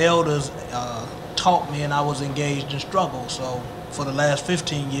Zania, the elders taught me, and I was engaged in struggle. So for the last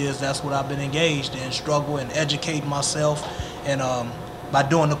 15 years, that's what I've been engaged in, struggle and educate myself. And by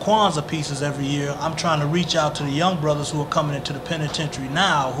doing the Kwanzaa pieces every year, I'm trying to reach out to the young brothers who are coming into the penitentiary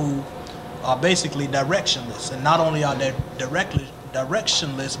now, who are basically directionless. And not only are they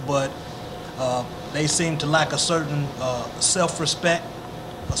directionless, but they seem to lack a certain self-respect,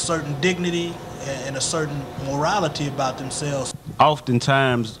 a certain dignity, and a certain morality about themselves.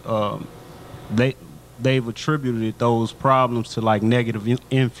 Oftentimes, they've attributed those problems to like negative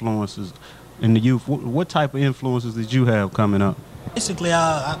influences in the youth. What type of influences did you have coming up? Basically,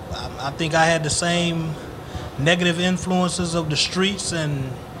 I think I had the same negative influences of the streets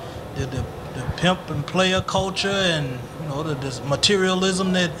and the pimp and player culture, and the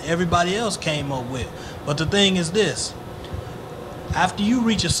materialism that everybody else came up with. But the thing is this: after you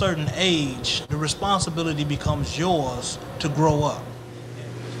reach a certain age, the responsibility becomes yours to grow up.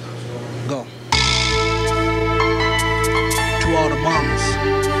 Go. To all the mamas,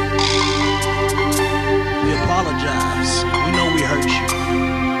 we apologize. We know we hurt you.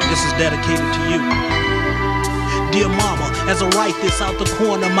 This is dedicated to you. Dear mama, as I write this out the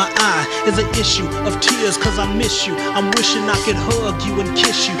corner of my eye is an issue of tears, cause I miss you. I'm wishing I could hug you and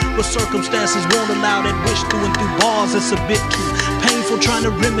kiss you, but circumstances won't allow that wish through and through bars. It's a bit too painful trying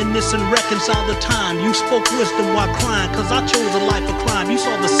to reminisce and reconcile the time you spoke wisdom while crying, cause I chose a life of crime. You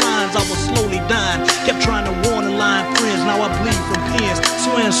saw the signs, I was slowly dying. Kept trying to warn and line friends, now I bleed from pens.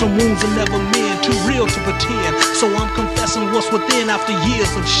 Swearing some wounds are never mend, too real to pretend. So I'm confessing what's within after years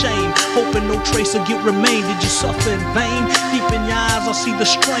of shame, hoping no trace of guilt remain. Did you suffer in vain? Deep in your eyes I see the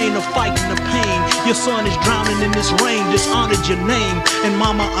strain of fighting the pain. Your son is drowning in this rain, dishonored your name. And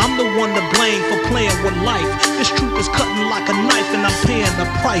mama, I'm the one to blame for playing with life. This truth is cutting like a knife and I'm paying the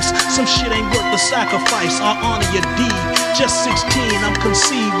price. Some shit ain't worth the sacrifice. I honor your deed. Just 16, I'm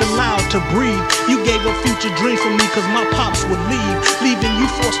conceived, allowed to breathe. You gave a future dream for me cause my pops would leave. Leaving you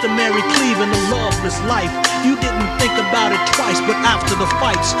forced to marry Cleve in a loveless life. You didn't think about it twice, but after the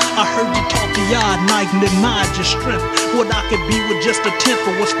fights I heard you talk to Yah at night and admired your strength. What I could be with just a tenth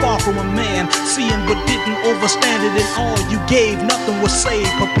of what's far from a man. Seeing but didn't overstand it in all you gave. Nothing was saved,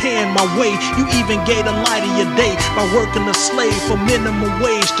 preparing my way. You even gave the light of your day by working a slave for minimum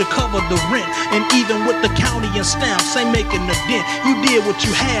wage to cover the rent. And even with the county and stamps ain't making a dent. You did what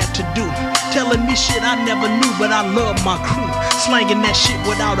you had to do, telling me shit I never knew, but I love my crew. Slanging that shit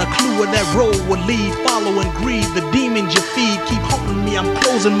without a clue where that road would lead. Follow and greed, the demons you feed keep haunting me. I'm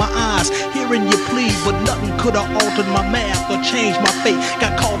closing my eyes, hearing you plead, but nothing could have altered my math or changed my fate.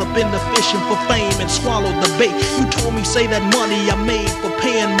 Got caught up in the fishing for fame and swallowed the bait. You told me say that money I made for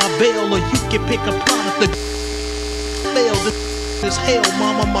paying my bail, or you can pick a product that failed. This hell,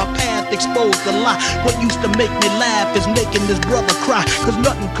 mama, my path exposed a lie. What used to make me laugh is making this brother cry, cause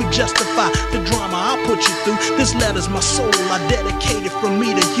nothing could justify the drama I put you through. This letter's my soul, I dedicated from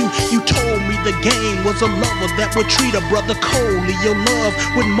me to you. You told me the game was a lover that would treat a brother coldly. Your love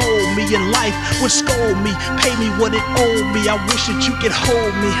would mold me and life would scold me, pay me what it owed me. I wish that you could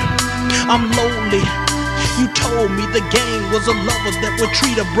hold me, I'm lonely. You told me the game was a lover that would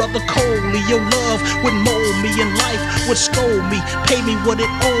treat a brother coldly. Your love would mold me and life would scold me, pay me what it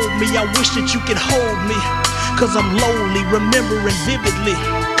owed me. I wish that you could hold me, cause I'm lonely, remembering vividly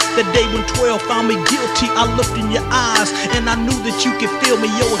the day when 12 found me guilty. I looked in your eyes and I knew that you could feel me.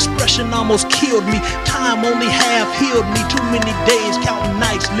 Your expression almost killed me. Time only half healed me. Too many days counting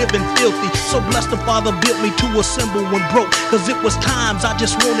nights living filthy. So blessed the Father built me to a symbol when broke, cause it was times I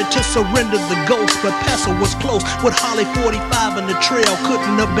just wanted to surrender the ghost. But Pestle was close with Holly 45 in the trail.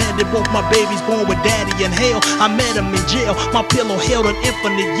 Couldn't abandon both my babies born with daddy in hell. I met him in jail, my pillow held an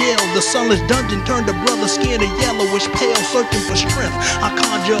infinite yell. The sunless dungeon turned a brother's skin a yellowish pale, searching for strength. I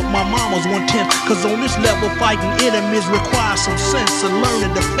conjure my mama's 1/10, cause on this level fighting enemies requires some sense and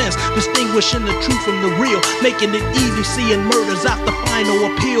learning defense, distinguishing the truth from the real, making it easy seeing murders after final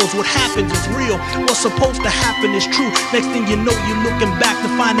appeals. What happens is real, what's supposed to happen is true. Next thing you know, you're looking back to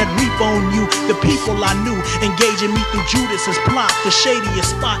find that reap on you. The people I knew engaging me through Judas's plot. The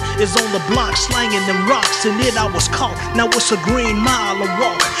shadiest spot is on the block, slanging them rocks. In it I was caught, now it's a green mile a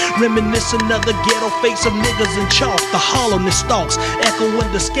walk, reminiscing of the ghetto face of niggas in chalk. The hollowness stalks,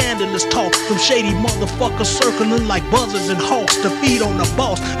 echoing the scandalous talk from shady motherfuckers circling like buzzards and hawks to feed on the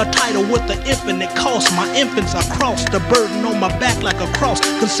boss. A title with the infinite cost. My infants are crossed, the burden on my back like a cross.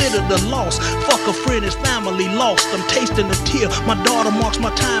 Consider the loss. Fuck a friend, his family lost. I'm tasting a tear. My daughter marks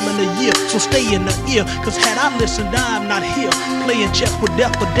my time in the year, so stay in the ear. Cause had I listened, I'm not here. Playing chess with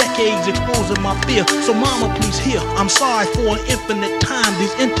death for decades, exposing my fear. So mama, please hear. I'm sorry for an infinite time.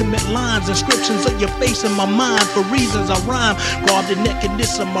 These intimate lines, inscriptions of your face in my mind. For reasons I rhyme, guard the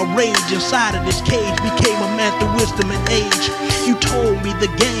nakedness of my rage. Inside of this cage became a man through wisdom and age. You told me the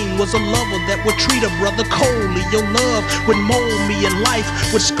game was a lover that would treat a brother coldly. Your love would mold me and life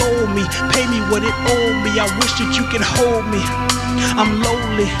would scold me, pay me what it owed me. I wish that you could hold me, I'm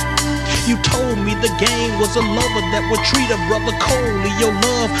lonely. You told me the game was a lover that would treat a brother coldly. Your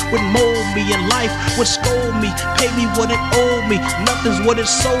love would mold me and life would scold me, pay me what it owed me. Nothing's what it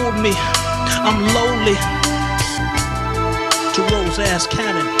sold me, I'm lonely. To Rose Ass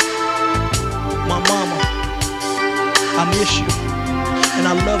Cannon, my mama, I miss you, and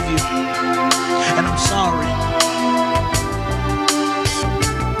I love you, and I'm sorry.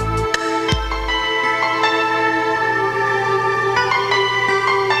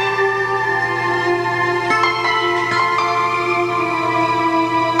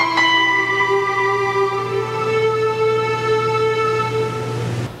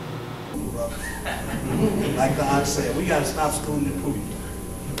 Like God said, we gotta stop schooling and proving.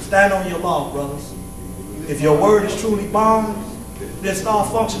 Stand on your law, brothers. If your word is truly bond, then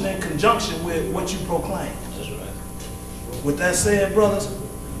start functioning in conjunction with what you proclaim. That's right. With that said, brothers,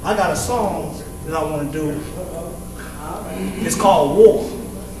 I got a song that I want to do. It's called War.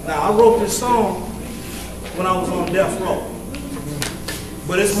 Now, I wrote this song when I was on death row,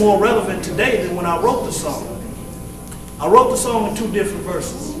 but it's more relevant today than when I wrote the song. I wrote the song in 2 different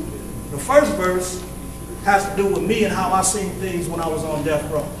verses. The first verse has to do with me and how I seen things when I was on death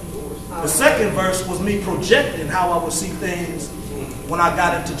row. The second verse was me projecting how I would see things when I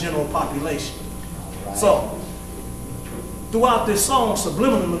got into general population. So, throughout this song,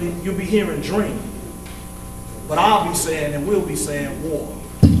 subliminally, you'll be hearing dream. But I'll be saying, and we'll be saying, war.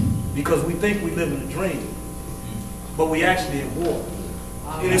 Because we think we live in a dream, but we actually at war.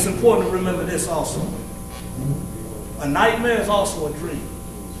 And it's important to remember this also. A nightmare is also a dream.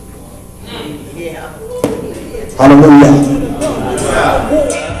 Yeah. Hallelujah.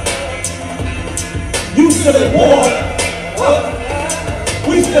 You still at war.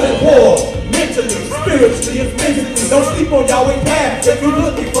 We still at war. Mentally, spiritually, and physically. Don't sleep on y'all way path. If you're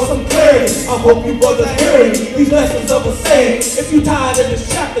looking for some clarity, I hope you brothers hearing these lessons of a saying. If you tired of this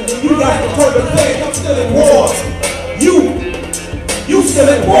chapter, then you got to turn the page. I'm still at war. You still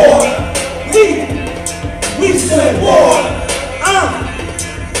at war. We still at war.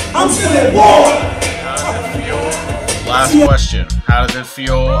 I'm still at war. Last question. How does it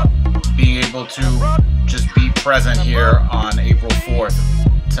feel being able to just be present here on April 4th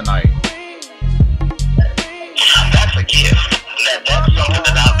tonight? That's a gift. That's something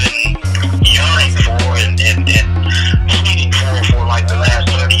that I've been yearning for and pleading for like the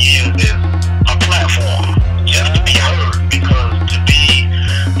last 30 years is a platform just to be heard, because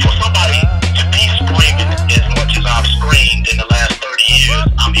for somebody to be screaming as much as I've screamed in the last 30 years,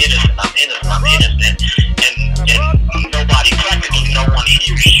 I'm innocent, I'm innocent, I'm innocent, and nobody, practically no one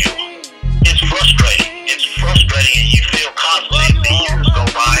hears you. It's frustrating. It's frustrating, and you feel constantly as the years go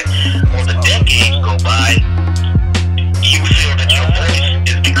by or the decades go by, you feel that your voice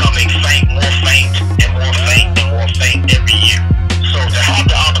is becoming faint, more faint, and more faint, and more faint every year. So to have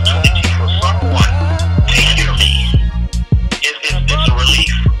the opportunity for someone to hear me, it's a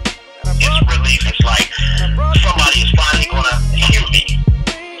relief. It's a relief. It's like somebody is finally going to hear me.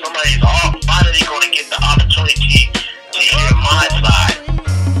 Somebody is finally going to get the opportunity to hear my side.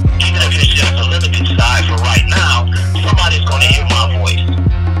 Even if it's just a limited side for right now, somebody's going to hear my voice.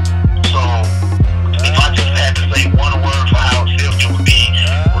 So if I just had to say one word for how it feels, it would be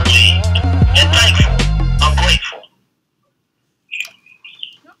relieved and thankful. I'm grateful.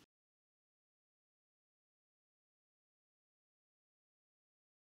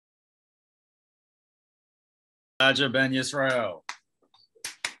 Obadyah Ben-Yisrayl.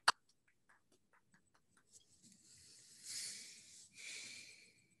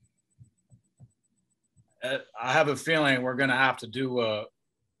 I have a feeling we're gonna have to do a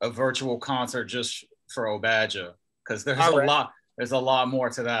virtual concert just for Obadyah, because there's a lot more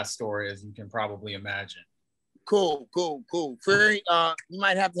to that story, as you can probably imagine. Cool. Ferry, you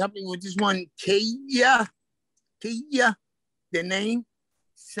might have to help me with this one. KeiyaA, the name,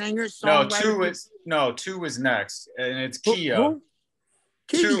 singer, songwriter. Two is next, and it's KeiyaA. Who?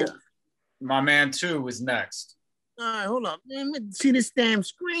 KeiyaA. My man, Two is next. All right, hold up, man. Let me see this damn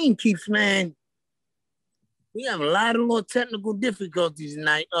screen keeps, man. We have a lot of little technical difficulties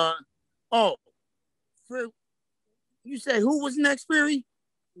tonight. You said who was next, Ferry?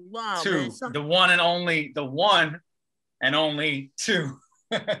 Wow, Two, man. the one and only Two.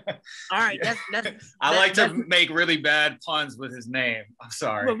 All right, that's I like to make really bad puns with his name. I'm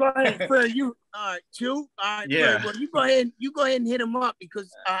sorry. Well, go ahead, Ferry. All right, Two. All right, yeah. Ferry, well, you go ahead and hit him up,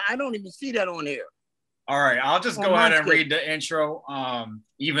 because I don't even see that on here. All right, I'll just go ahead and read the intro.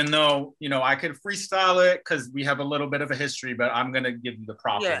 Even though, I could freestyle it because we have a little bit of a history, but I'm going to give you the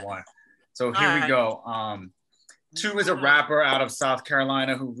proper one. So here we go. Two is a rapper out of South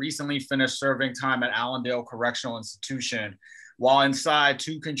Carolina who recently finished serving time at Allendale Correctional Institution. While inside,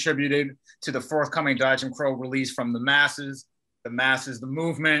 Two contributed to the forthcoming Die Jim Crow release from The Masses, the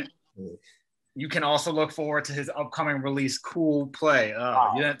movement. You can also look forward to his upcoming release, Cool Play.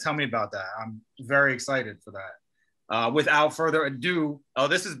 You didn't tell me about that. I'm very excited for that. Without further ado,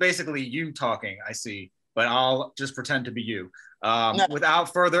 this is basically you talking, I see, but I'll just pretend to be you.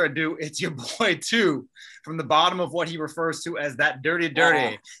 Without further ado, it's your boy Two, from the bottom of what he refers to as that dirty.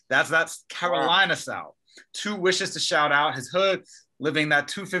 That's Carolina South. Two wishes to shout out his hood, living that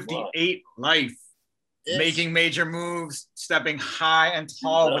 258 life. Yes. Making major moves, stepping high and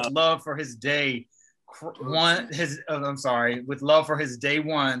tall with love for his day with love for his day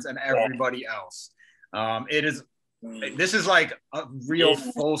ones and everybody else. This is like a real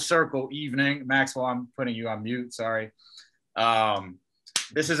full circle evening. Maxwell, I'm putting you on mute, sorry.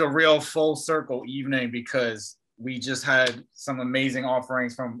 This is a real full circle evening because we just had some amazing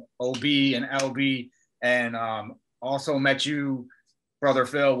offerings from OB and LB, and also met you, Brother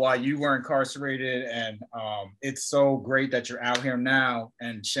Phil, while you were incarcerated, and it's so great that you're out here now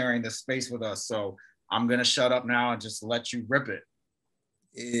and sharing this space with us. So I'm gonna shut up now and just let you rip it.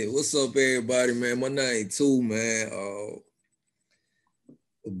 Yeah, what's up, everybody, man? My name Two, man.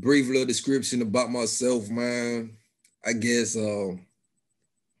 A brief little description about myself, man. I guess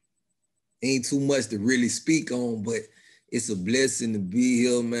ain't too much to really speak on, but it's a blessing to be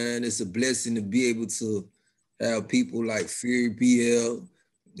here, man. It's a blessing to be able to have people like Fury BL,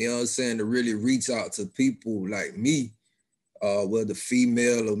 you know what I'm saying, to really reach out to people like me, whether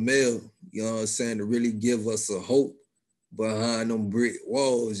female or male, you know what I'm saying, to really give us a hope behind them brick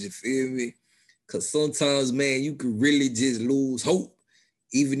walls, you feel me? Because sometimes, man, you could really just lose hope,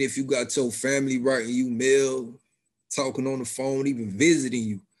 even if you got your family writing you mail, talking on the phone, even visiting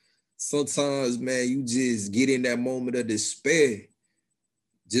you. Sometimes, man, you just get in that moment of despair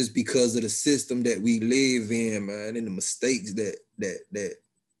just because of the system that we live in, man, and the mistakes that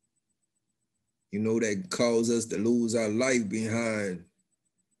you know, that cause us to lose our life behind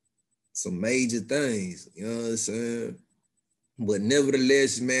some major things, you know what I'm saying? But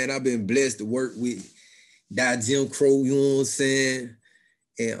nevertheless, man, I've been blessed to work with Die Jim Crow, you know what I'm saying?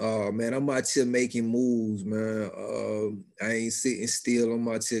 And man, I'm out here making moves, man. I ain't sitting still. I'm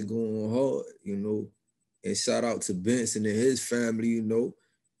out here going hard, you know. And shout out to Benson and his family, you know,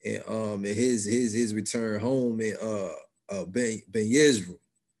 and his return home and Ben-Yisrayl.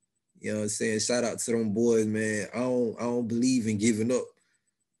 You know what I'm saying? Shout out to them boys, man. I don't believe in giving up.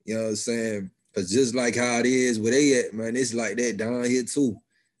 You know what I'm saying? Cause just like how it is where they at, man, it's like that down here too.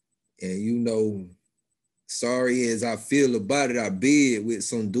 And you know, sorry as I feel about it, I bid with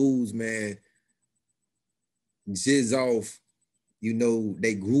some dudes, man, just off, you know,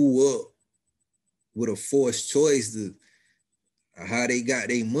 they grew up with a forced choice to how they got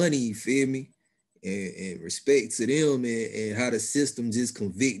their money, you feel me? And respect to them and how the system just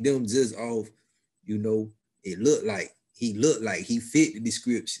convict them just off, you know, he looked like he fit the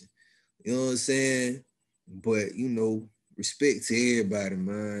description. You know what I'm saying? But, you know, respect to everybody,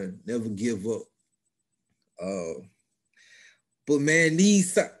 man. Never give up. But man,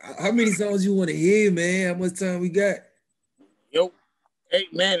 how many songs you want to hear, man? How much time we got? Yo, hey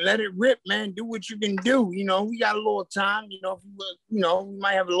man, let it rip, man. Do what you can do. You know, we got a little time. You know, we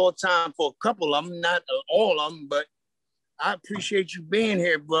might have a little time for a couple of them, not all of them. But I appreciate you being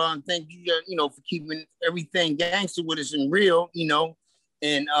here, bro, and thank you, you know, for keeping everything gangster with us and real. You know,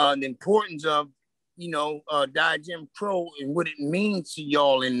 and the importance of, you know, Die Jim Crow and what it means to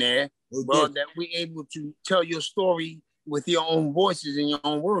y'all in there. Well, that we're able to tell your story with your own voices and your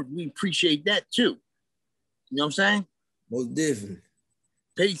own words. We appreciate that too. You know what I'm saying? Most definitely.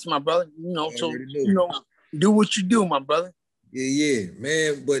 Peace, my brother. You know, so you know, do what you do, my brother. Yeah,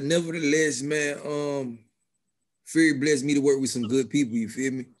 man. But nevertheless, man, Fury blessed me to work with some good people. You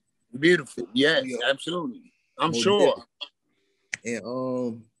feel me? Beautiful. Yes, absolutely. I'm sure. Definitely.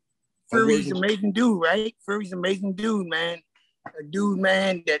 And Fury's an amazing dude, right? Fury's an amazing dude, man. A dude,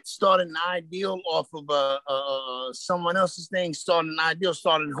 man, that started an ideal off of someone else's thing, started a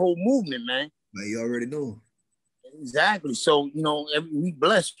whole movement, man. Like you already know. Exactly. So, you know, we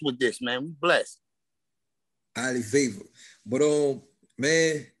blessed with this, man. We blessed. Highly favored. But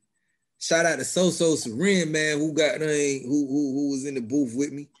man, shout out to So Serene, man, who was in the booth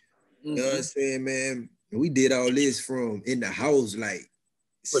with me. You know what I'm saying, man? We did all this from in the house, like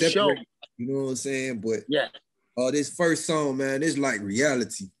separate, sure. You know what I'm saying? But yeah. This first song, man, it's like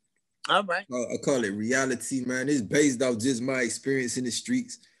reality. All right. I call it reality, man. It's based off just my experience in the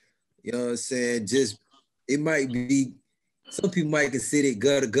streets. You know what I'm saying? Just, it might be, some people might consider it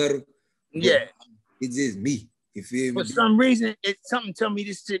gutter. Yeah. It's just me. You feel me? For some reason, something tell me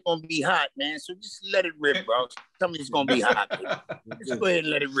this shit gonna be hot, man. So just let it rip, bro. Tell me it's gonna be hot. Just go ahead and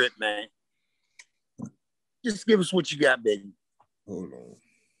let it rip, man. Just give us what you got, baby. Hold on.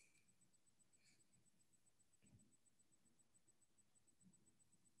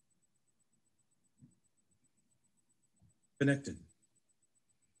 Connected.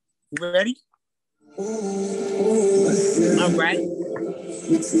 You ready? All right.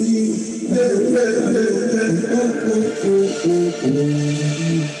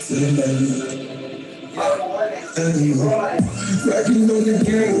 Rocking on the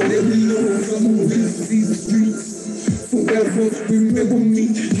gang, let me know from the wheels, see the streets. Forever remember me,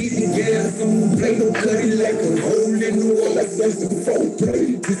 keep the gas on, play no cut it like a hole in the wall, like that's the phone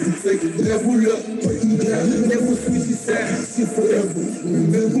play. Just to take a level up, break me down, never switch your side, shit forever.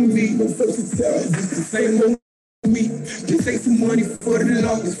 Remember me, no versatile, just the same old me. They take some money for the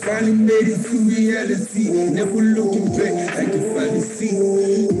longest, finally made it to reality. Never looking back, I can finally see.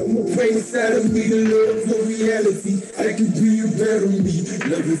 No more pain inside of me, the love of reality. I can be a better me,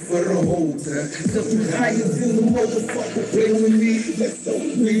 love it for the whole time. Something higher than the motherfucker, play with me, that's the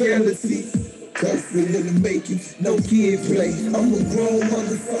reality. Confident in the making, no kid play. I'm a grown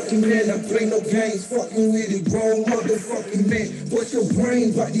motherfucking man, I play no games, fucking with a grown motherfucking man. What's your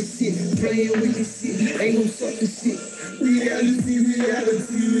brain about this shit? Playing with this shit, ain't no sucker shit. Reality, yeah.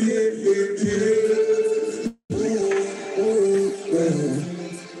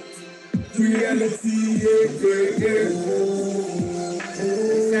 Reality, yeah.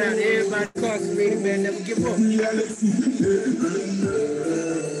 Sound everybody incarcerated, man, never give up. Reality,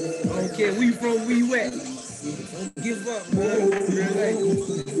 I don't care where you from, where you at. Don't give up, man.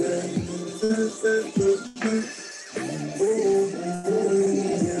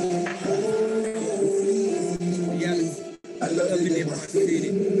 I love it in my city.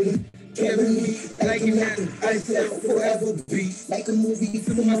 Carry me like you had I shall forever be. Like a movie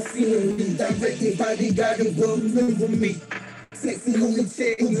through my feelings. Directed by the God that will remember me. Flexing on the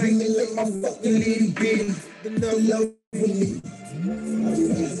check like me like my fucking little bitty. The love for me.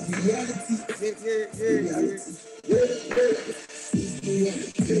 Reality.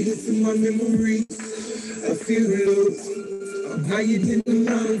 Take it to my memory. I feel love. I'm higher than the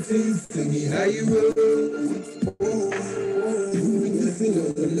mountains. Tell me how you roll. Nothing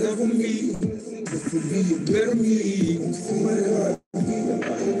of the love of me. This could be a better me. Somebody hard to be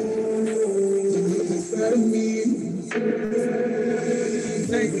inside of me.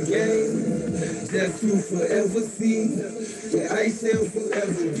 Take the game. That's who forever see. Where I shall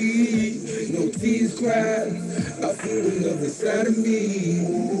forever be. No tears cried. I feel the love inside of me.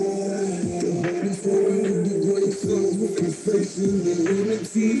 The Holy Spirit of the great souls with confession and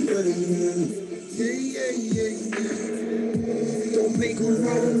unity. Yeah. Don't make a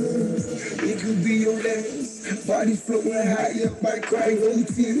wrong. It could be your last. Body floating high up, I cry no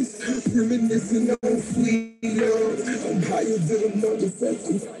tears. Reminiscing on sweet love. I'm higher than a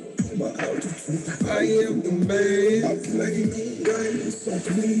motherfucker. My altitude, I am the man. I play the game, so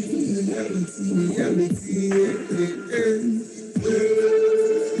clean.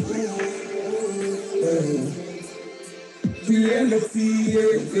 Reality,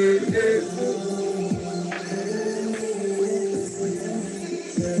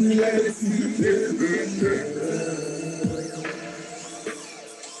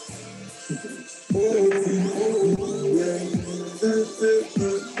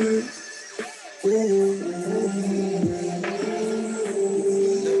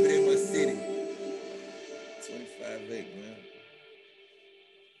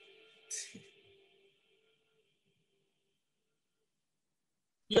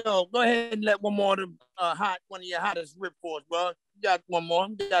 Yo, go ahead and let one more of the one of your hottest rip for us, bro. You got one more.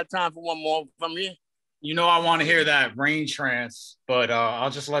 You got time for one more from you. You know I want to hear that rain trance, but I'll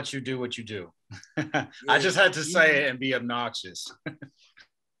just let you do what you do. I just had to say it and be obnoxious. All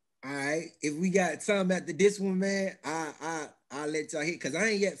right, if we got time after this one, man, I'll let y'all hit because I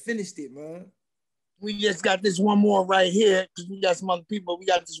ain't yet finished it, man. We just got this one more right here because we got some other people. We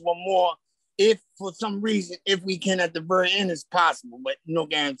got this one more. If for some reason, if we can at the very end, it's possible, but no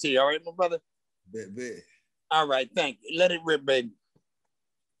guarantee. All right, my brother? Bet. All right, thank you. Let it rip, baby.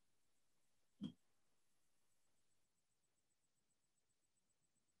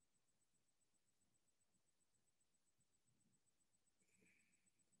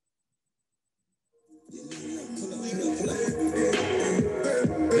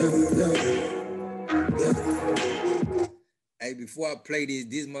 Hey, before I play this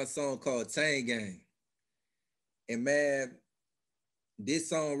is my song called Chain Gang. And man, this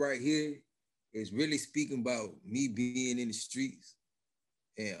song right here is really speaking about me being in the streets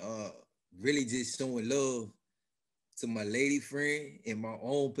and really just showing love to my lady friend in my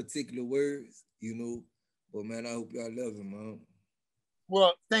own particular words, you know. But man, I hope y'all love it, man.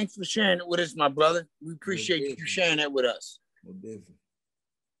 Well, thanks for sharing it with us, my brother. We appreciate you sharing that with us. Well, definitely.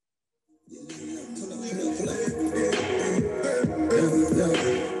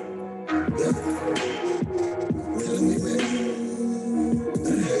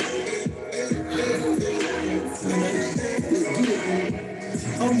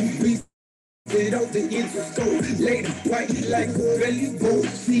 I'm beast. Get out the interscope, lay the bite like a belly boat.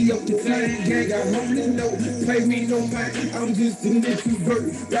 See up the flying gang, I only know. Pay me no mind, I'm just an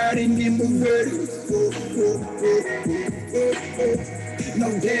introvert, riding in my words. No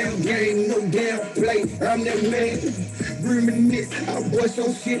damn game, no damn play, I'm that man. Reminisce, I bust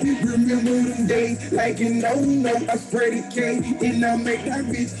your shit, remember them days. Like you know, I spray the cane, and I make that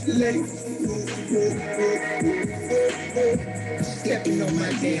bitch late. Stepping on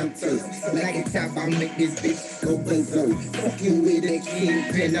my damn turf. Like a top, I make this bitch go berserk. Fucking with a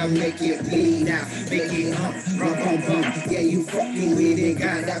kingpin, I make it bleed out. Make it bump. Yeah, you fucking with it,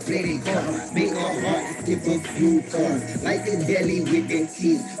 God, I play the card. Make a heart, skip a few cards. Like the deli with the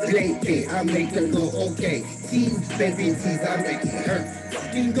cheese. Play pay, I make her go okay. Cheese, baby cheese, I make it hurt.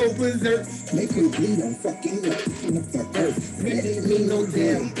 Fucking go berserk. Make her bleed on fucking the earth. Really me no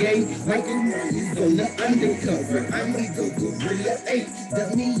damn game. Like a is on the undercover. I'm a go gorilla 8.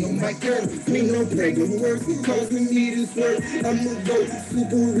 Dummy on my girl. Me no pregnant work. Causing me to swerve. I'ma go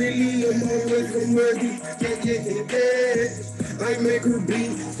super really. I'm always a murder. Yeah. I make her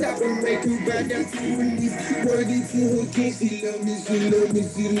bleed. Stop and make her back down to her knees. Worthy to her king. She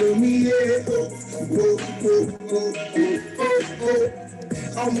love me, yeah.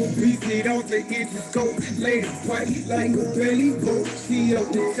 I'ma beat it off the interscope. Lay the fight like a belly boat. See up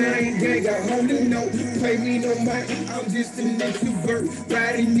the chain gang, I hold it no. Pay me no mind, I'm just an introvert.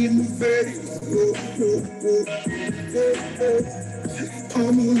 Riding in my 30s.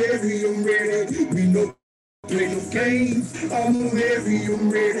 I'm heavy, I'm ready. We no play no games. I'm heavy,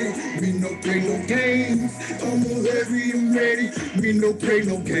 I'm ready. We no play no games. I'm heavy, I'm ready. We no play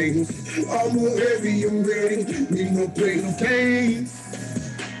no games. I'm heavy, I'm ready. We no play no games.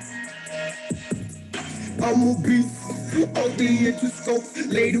 I'm a beast, off the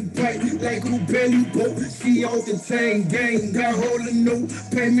interscope, lay the bite like a belly boat. See off the chain gang, got hold of no,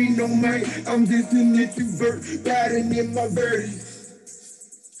 pay me no mind. I'm just an introvert, riding in my verdict.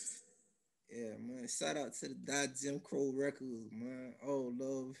 Yeah, man. Shout out to the Jim Crow Records, man. All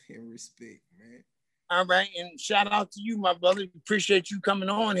love and respect, man. All right, and shout out to you, my brother. Appreciate you coming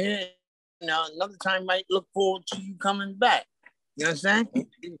on here. Now, another time, might look forward to you coming back. You understand?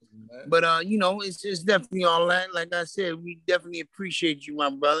 But you know, it's definitely all that. Like I said, we definitely appreciate you, my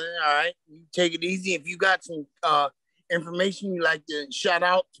brother. All right, you take it easy. If you got some information you like to shout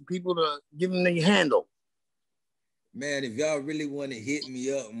out to people to give them the handle. Man, if y'all really want to hit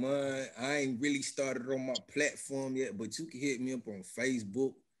me up, man, I ain't really started on my platform yet, but you can hit me up on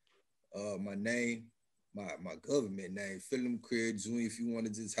Facebook. My name, my government name, Philip Craig Jr. If you want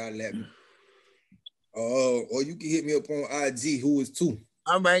to just holler at me. Or you can hit me up on IG, who is too.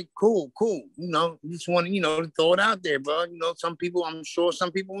 All right, cool. You know, just want to, to throw it out there, bro. You know, some people, I'm sure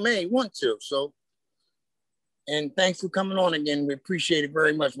some people may want to. So, and thanks for coming on again. We appreciate it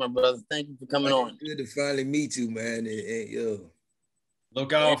very much, my brother. Thank you for coming on. Good to finally meet you, man. And yo,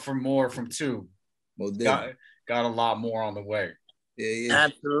 look out for more from two. Got a lot more on the way. Yeah.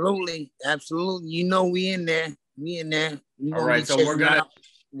 Absolutely. You know, we in there. All right, so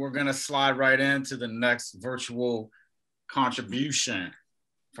we're gonna slide right into the next virtual contribution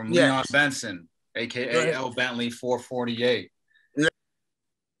from Leon Benson, aka L Bentlly 448.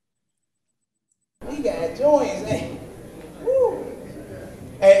 We got joints, eh? Woo.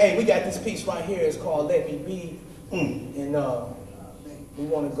 Hey, we got this piece right here. It's called Let Me Be. And we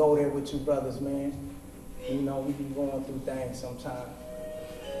want to go there with you brothers, man. You know, we be going through things sometimes.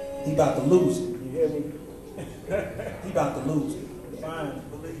 He about to lose it. You hear me? He about to lose it. Fine.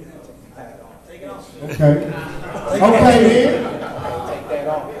 Take it off. Okay. Take that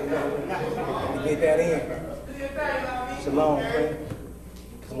off. Get that in. Shalom, man.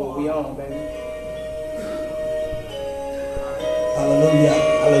 That's what we on, baby. Hallelujah.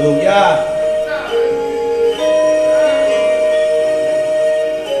 Hallelujah.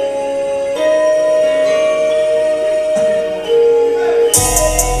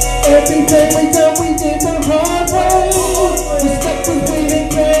 Everything we done, we did the hard way. Respect was bleeding,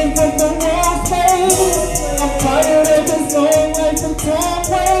 came from the wrong place. I'm tired of this long life and time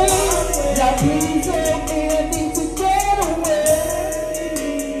way. Y'all please help me, I need to get away.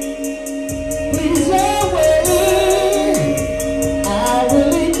 Please away. I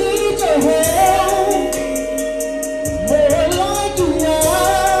really need your help. More like you now.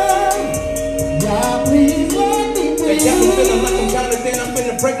 Y'all please let me be. They got me feeling like I'm Jonathan. I'm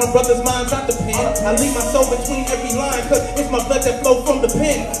finna break my brother's minds out the pen. I leave my soul between every line, cause it's my blood that flow from the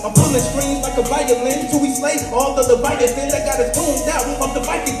pen. I'm pulling strings like a violin till we slay all the Leviathan that got us tuned out off the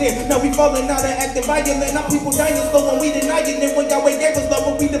Vicodin. Now we falling out and acting violent. Now people dying slow when we denying it. When Yahweh gave us love,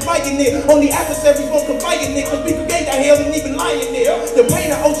 but we dividing it. Only adversaries won't confide in it, cause we create our hell and even lying it. The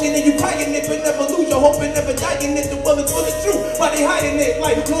pain of ocean and you crying it, but never lose your hope and never dying it. The bullets full of truth, why they hiding it?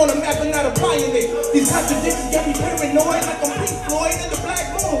 Like on a map and not applying it. These contradictions got me paranoid like I'm Pink Floyd in the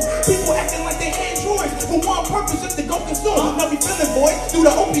Black Moon. People acting like they androids for one purpose, just to go consume. Now we feeling void through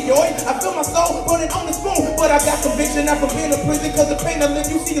the opioid. I feel my soul running on the spoon, but I got conviction not from being in prison, cause the pain I live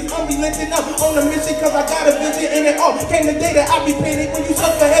you see is unrelenting. I'm on a mission cause I got a vision, and it all came the day that I be painted. When you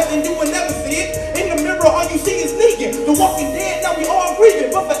search for heaven, you will never see it. In the mirror, all you see is Negan, the walking dead. Now we all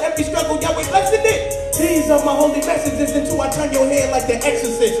grieving, but for every struggle, Yahweh blessing it. These are my holy messages until I turn your head like the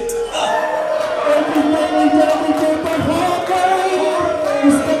exorcist. Everything we done, we did the hard way.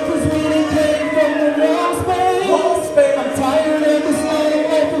 Respect was really came from the wrong space. I'm tired of this long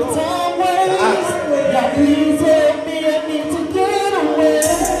life and time ways. Y'all please help me, I need to get away.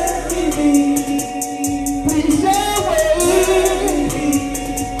 Please away.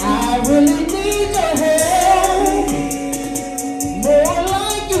 I really need your help. More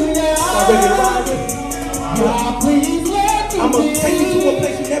like you now. Y'all please let me I'ma be. take you to a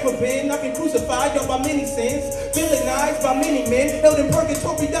place you never been. I've been crucified, yo, by many sins. Villainized by many men. Held in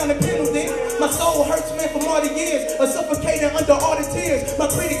purgatory down in Pendleton. My soul hurts, man, from all the years of suffocating under all the tears. My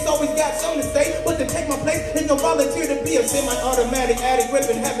critics always got something to say, but to take my place, ain't no volunteer to be a semi-automatic addict,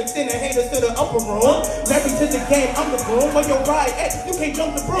 ripping havoc, sending haters to the upper room. Married to the game, I'm the broom. When your ride at, you can't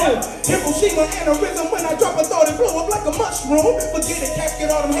jump the broom. Hiroshima aneurysm, when I drop a thought, it blow up like a mushroom. Forget a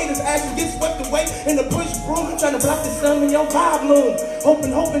casket, all them haters' ashes get swept away in the push broom. Trying to block the sun in your vibe loom.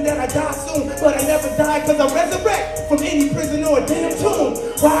 Hoping that I die soon, but I never die cause I resurrect from any prison or a damn tomb.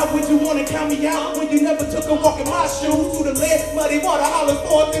 Why would you want to count me out when you never took a walk in my shoes? Through the lead, muddy water, hollers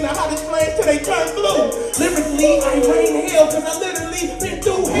forth in the hottest flames till they turn blue. Lyrically, I rain hell cause I literally been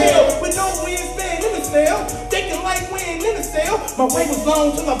through hell with no winds, man. a cell. Thinking like we ain't in a cell. My way was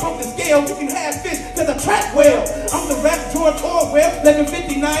long till I broke the scale. You can have fish cause I track well. I'm the rap George Orwell.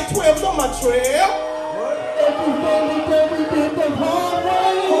 1159-12 on my trail. Everything we did the hard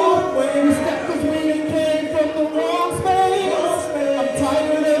way. We stepped cause we came from the wrong space. I'm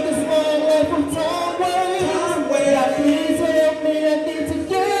tired of this long life from time way. I please help me, I need to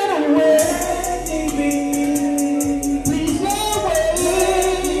get away. Please go away.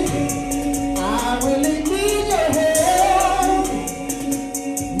 I really need your help.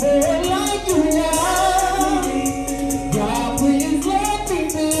 More like you now. God, please let me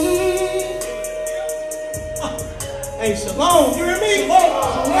be. Hey, Shalom, you hear me?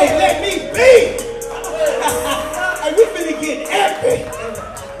 Hey, let me be. Hey, we finna get epic.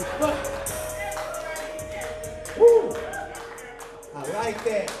 Woo. I like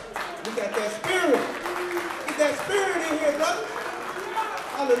that. We got that spirit. Get that spirit in here, brother.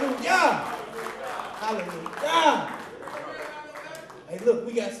 Hallelujah. Hallelujah. Hey, look,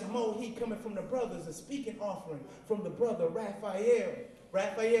 we got some more heat coming from the brothers. A speaking offering from the brother Raphael.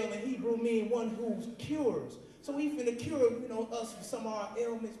 Raphael in Hebrew means one who cures. So we finna cure, you know, us for some of our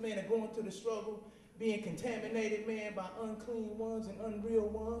ailments, man, and going through the struggle, being contaminated, man, by unclean ones and unreal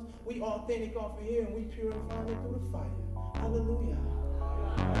ones. We authentic off of here and we purify it through the fire. Hallelujah.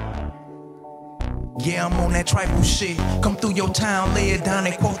 Yeah, I'm on that tribal shit. Come through your town, lay it down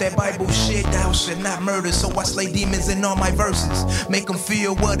and quote that Bible shit. Thou shalt not murder, so I slay demons in all my verses. Make them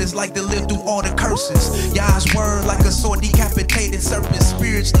feel what it's like to live through all the curses. Yah's word like a sword, decapitated serpent.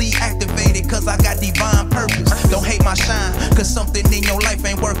 Spiritually activated, cause I got divine purpose. Don't hate my shine, cause something in your life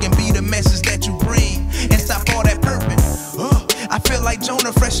ain't working. Be the message that you bring, and stop all that purpose. I feel like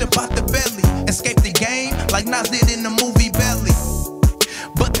Jonah fresh up out the belly. Escape the game, like Nas did in the movie Belly.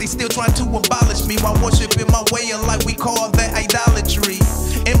 But they still try to abolish me while worshiping my way of life. We call that idolatry.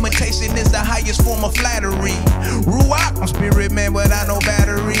 Imitation is the highest form of flattery. Ruach, I'm spirit man, but I know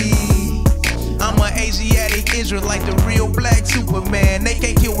battery. I'm an Asiatic Israelite, the real black Superman. They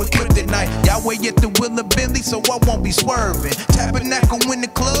can't kill with kryptonite. Yahweh get the will of Bentley, so I won't be swerving. Tabernacle in the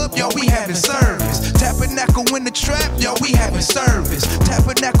club, yo, we having service. Tabernacle in the trap, yo, we having service.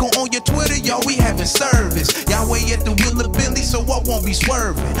 Tabernacle on your Twitter, yo, we having service. Yahweh at the will of Bentley, so I won't be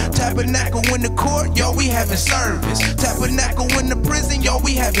swerving. Tabernacle in the court, yo, we having service. Tabernacle in the prison, yo,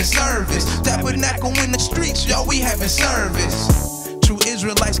 we having service. Tabernacle in the streets, yo, we having service. True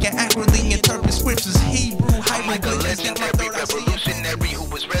Israelites can accurately interpret scriptures. Hebrew, like a legendary revolutionary who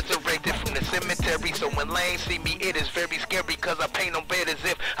was resurrected from the cemetery. So when lanes see me, it is very scary, cause I paint them bad as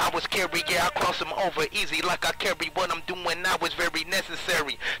if I was carry. Yeah, I cross them over easy like I carry. What I'm doing now is very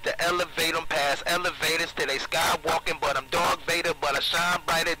necessary to elevate them past elevators to they skywalking. But I'm Darth Vader, but I shine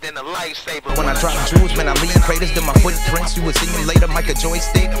brighter than a lifesaver. When I drop jewels, man, I leave craters. Then my footprints, you will see me later. Like a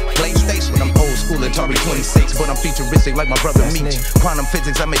joystick, PlayStation. I'm old school, Atari 26, but I'm futuristic like my brother Meech. Quantum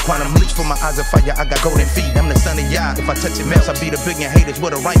physics, I make quantum leaps. For my eyes of fire, I got golden feet. I'm the son of Yah. If I touch your mess, I beat a billion haters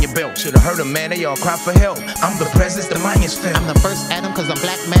with a Ryan belt. Should've heard them, man, they all cry for help. I'm the presence the Mayans felt. I'm the first Adam, cause I'm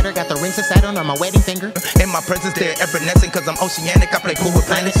black matter. Got the rings of Saturn on my wedding finger. In my presence, they're evanescent, cause I'm oceanic. I play cool with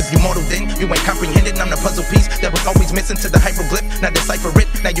planets. If you mortal, then you ain't comprehended. I'm the puzzle piece that was always missing to the hyperglyph. Now decipher it,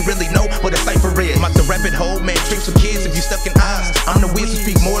 now you really know what a cipher is. I'm out the rabbit hole, man, tricks for kids if you stuck in eyes. I'm the whiz who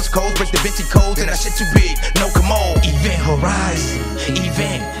speak Morse codes, break the Vinci codes, and that shit too big. No, come on. Event horizon.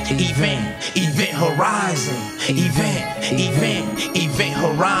 Event horizon. Event horizon. Event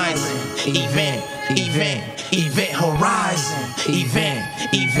horizon. Event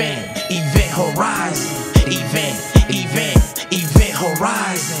horizon.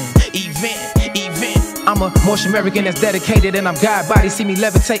 I'm a Moorish American that's dedicated, and I'm God body. See me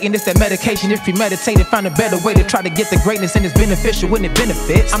levitating, it's that medication. If premeditated, find a better way to try to get the greatness, and it's beneficial when it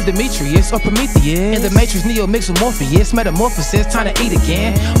benefits. I'm Demetrius or Prometheus in the Matrix, Neo mix with Morpheus. Metamorphosis, time to eat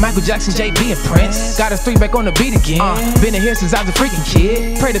again. Michael Jackson, JB, and Prince. Got us three back on the beat again. Been in here since I was a freaking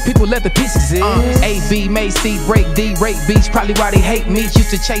kid. Pray to people, let the pieces in. A, B, May, C, break D, rape beats. Probably why they hate me. Used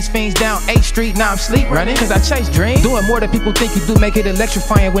to chase fiends down 8th Street, now I'm sleep running, cause I chase dreams. Doing more than people think you do, make it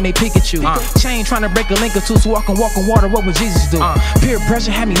electrifying when they peek at you. Chain trying to break a link or two, so walk on water, what would Jesus do? Peer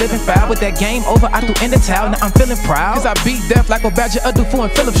pressure had me living foul. With that game over, I threw in the towel. Now I'm feeling proud, cause I beat death like Obadyah, Dufour,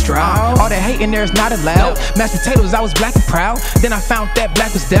 and Philip Stroud. All that hating there is not allowed. Mashed potatoes, I was black and proud. Then I found that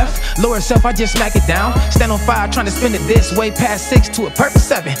black was death. Lower self, I just smack it down. Stand on fire, trying to spin it this way past 6 to a perfect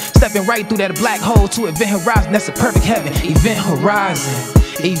 7. Stepping right through that black hole to event horizon, that's a perfect heaven. Event horizon.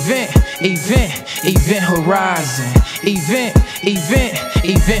 Event horizon. Event horizon. Event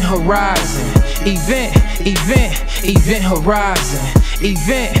horizon. Event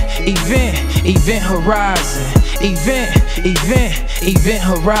horizon. Event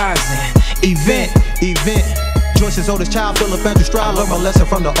horizon. Event. Joyce's oldest child, Philip Andrew Stroud. Learned my lesson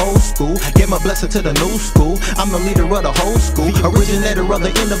from the old school. Gave my blessing to the new school. I'm the leader of the whole school. Originator of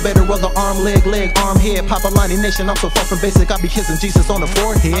the innovator of the arm, leg, arm, head. Papalani nation, I'm so far from basic. I be kissing Jesus on the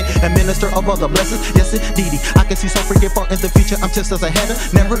forehead. And minister of all the blessings. Yes, indeed. I can see so freaking far in the future. I'm just as a header.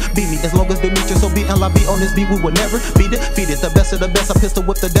 Never be me. As long as they meet you, so be NLIB on this beat. We will never be defeated. The best of the best. I pistol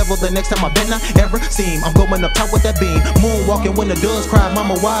whip the devil the next time I bet not ever see him. I'm going up top with that beam. Moonwalking when the doves cry.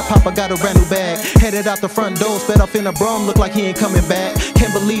 Mama, why? Papa got a brand new bag. Headed out the front door. Sped off in a brum, look like he ain't coming back.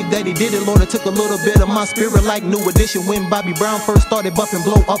 Can't believe that he did it, Lord. It took a little bit of my spirit, like New Edition. When Bobby Brown first started buffing,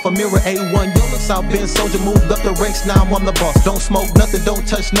 blow off a mirror. A1 Yola, South Bend soldier, moved up the ranks. Now I'm the boss. Don't smoke nothing, don't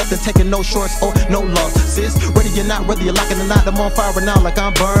touch nothing, taking no shorts or no loss. Sis, ready or not, whether you're locking or not, I'm on fire now like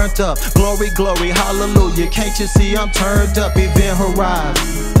I'm burnt up. Glory, glory, hallelujah. Can't you see I'm turned up? Event horizon.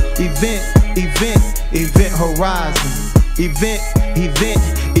 Event horizon. Event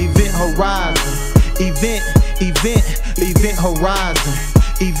horizon. Event horizon.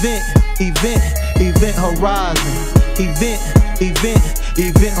 Event horizon.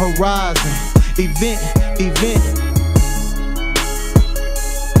 Event horizon. Event.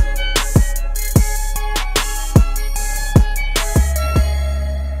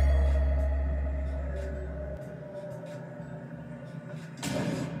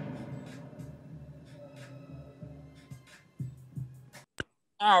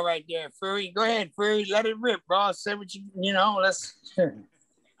 All right, there, Fury. Go ahead, Fury. Let it rip, bro. Say what you know. Let's.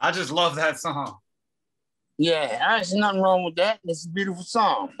 I just love that song. Yeah, there's nothing wrong with that. It's a beautiful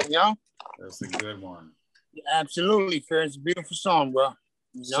song, you know. That's a good one. Absolutely, Fury. It's a beautiful song, bro.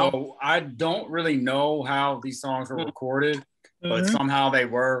 You know? So I don't really know how these songs were recorded, but somehow they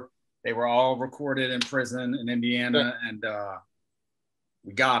were all recorded in prison in Indiana, and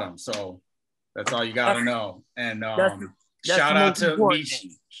we got them. So that's all you got to know. And shout out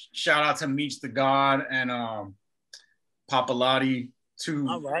to Meech the God and Papalati, two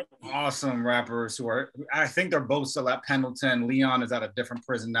awesome rappers who are, I think they're both still at Pendleton. Leon is at a different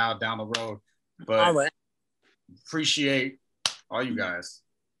prison now down the road. But appreciate all you guys.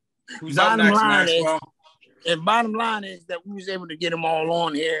 Who's up next, Maxwell? And bottom line is that we was able to get them all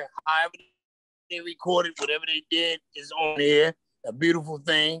on here. However they recorded, whatever they did is on here. A beautiful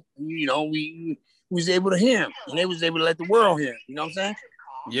thing. You know, we was able to hear them, and they was able to let the world hear them. You know what I'm saying?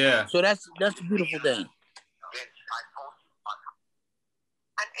 Yeah. So that's a beautiful thing.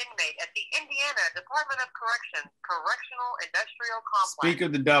 An inmate at the Indiana Department of Corrections Correctional Industrial Complex. Speak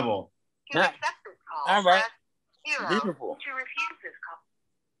of the devil. To accept this call, all right. Beautiful. To refuse this call.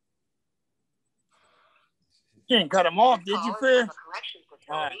 You didn't cut him off, did you, Fair? Corrections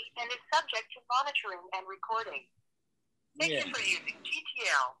facility and is subject to monitoring and recording. Thank you for using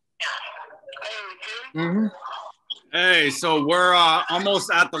GTL. Hey, so we're almost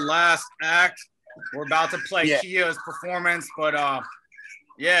at the last act. We're about to play KeiyaA's performance, but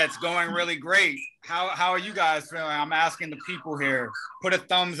yeah, it's going really great. How are you guys feeling? I'm asking the people here. Put a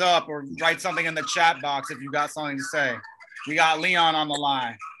thumbs up or write something in the chat box if you got something to say. We got Leon on the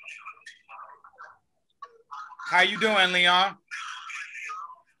line. How you doing, Leon?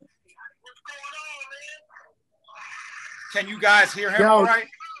 Can you guys hear him all right?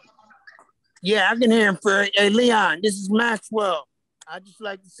 Yeah, I can hear him. Hey, Leon, this is Maxwell. I just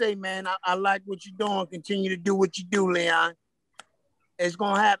like to say, man, I like what you're doing. Continue to do what you do, Leon. It's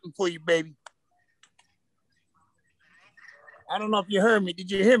going to happen for you, baby. I don't know if you heard me. Did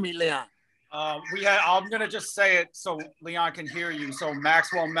you hear me, Leon? I'm going to just say it so Leon can hear you. So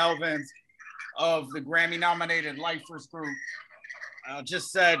Maxwell Melvins of the Grammy-nominated Lifers Group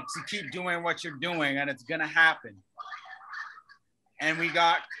just said to keep doing what you're doing, and it's going to happen. And we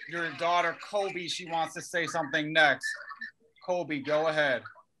got your daughter, Colby. She wants to say something next. Colby, go ahead.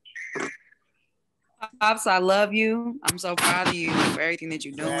 Pops, I love you. I'm so proud of you for everything that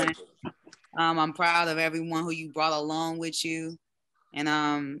you're doing. I'm proud of everyone who you brought along with you.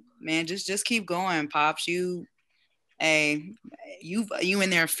 And man, just keep going, Pops. You in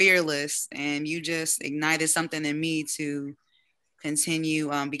there fearless, and you just ignited something in me to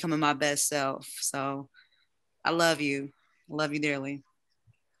continue becoming my best self. So I love you. I love you dearly.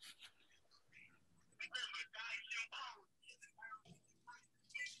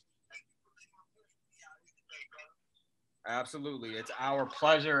 Absolutely. It's our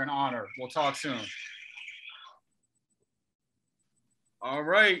pleasure and honor. We'll talk soon. All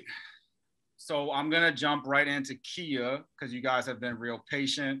right. So I'm going to jump right into KeiyaA because you guys have been real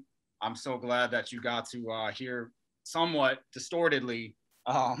patient. I'm so glad that you got to hear somewhat distortedly,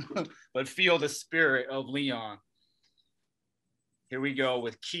 but feel the spirit of Leon. Here we go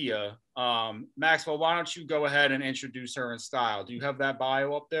with KeiyaA. Maxwell, why don't you go ahead and introduce her in style? Do you have that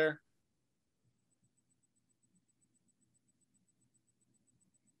bio up there?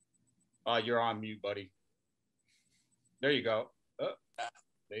 You're on mute, buddy. There you go.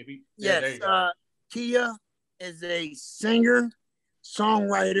 Baby. Yes, there you go. KeiyaA is a singer,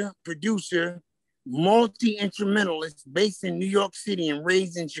 songwriter, producer, multi-instrumentalist based in New York City and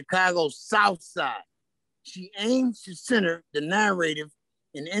raised in Chicago's South Side. She aims to center the narrative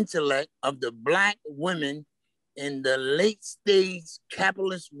and intellect of the Black women in the late stage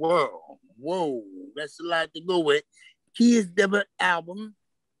capitalist world. Whoa, that's a lot to go with. KeiyaA's debut album,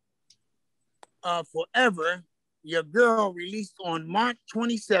 Forever Your Girl, released on March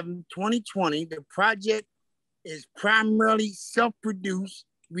 27, 2020. The project is primarily self-produced,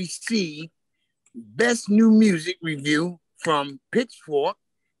 received Best New Music review from Pitchfork,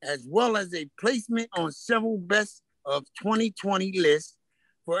 as well as a placement on several Best of 2020 lists.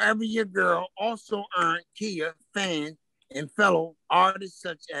 Forever Your Girl also earned KeiyaA fans and fellow artists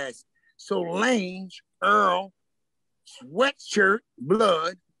such as Solange, Earl, Sweatshirt,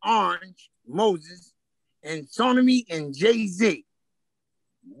 Blood, Orange, Moses, and Sonomy and Jay-Z.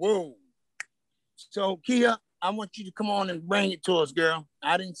 Whoa. So KeiyaA, I want you to come on and bring it to us, girl.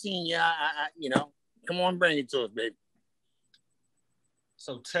 I didn't see you. Come on, bring it to us, baby.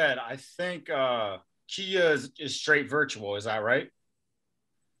 So Ted, I think KeiyaA is straight virtual. Is that right?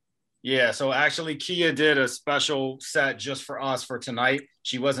 Yeah. So actually, KeiyaA did a special set just for us for tonight.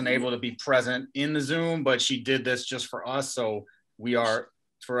 She wasn't able to be present in the Zoom, but she did this just for us. So we are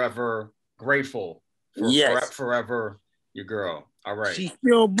forever grateful. Forever Your Girl. All right. She's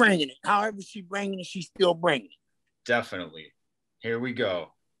still bringing it. However she's bringing it, she's still bringing it. Definitely. Here we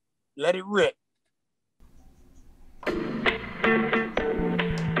go. Let it rip.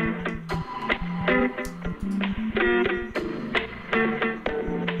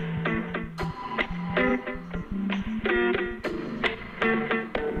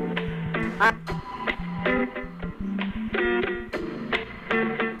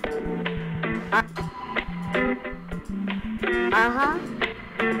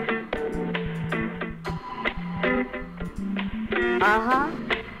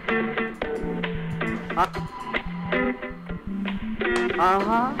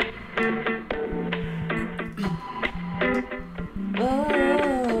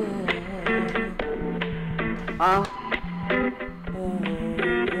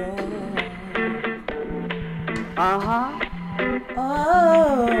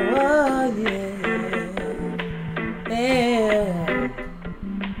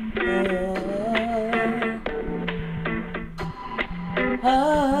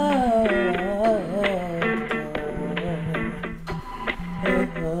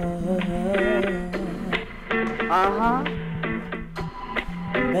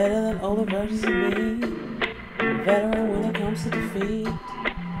 Better than older versions of me. I'm a veteran when it comes to defeat.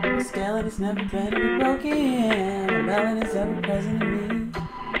 The skeleton has never been to be broken. The melon is ever present in me.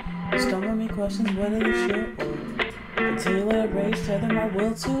 Stumble me questions whether they should or until it rage tether my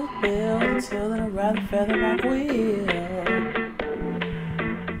will to build. Until it rather feather my quill.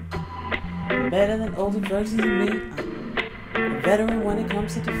 I'm better than older versions of me. I'm a veteran when it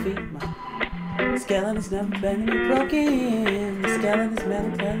comes to defeat. My skeleton has never been to be broken. The skeleton is never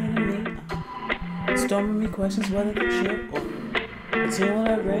present in me. Storming me questions whether they should or until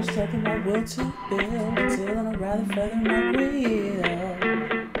I rage tether my will to build. Until I rather feather my quill.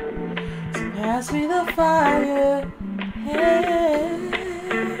 So pass me the fire. Hey,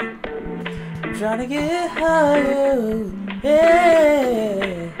 I'm trying to get higher.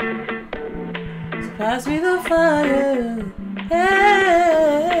 Hey, so pass me the fire.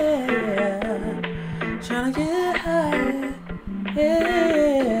 Hey, trying to get higher.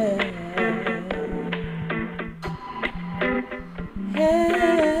 Hey, hey,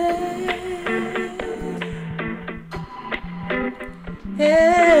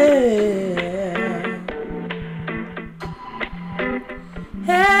 hey.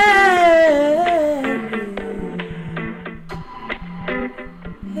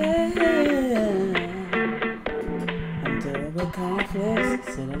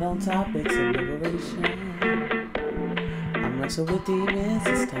 Centered on topics of liberation. I'm wrestling with demons,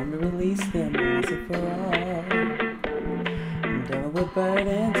 it's time to release them once and for all. I'm dealing with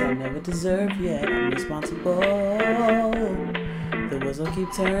burdens I never deserved yet, I'm responsible. The wheels will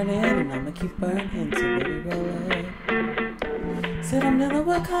keep turning and I'ma keep burning till baby roll up. Said I'm dealing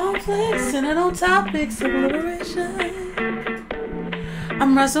with conflicts, centered on topics of liberation.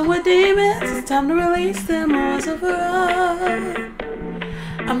 I'm wrestling with demons, it's time to release them once and for all.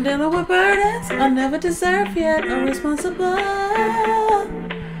 I'm dealing with burdens I never deserved yet, I'm responsible.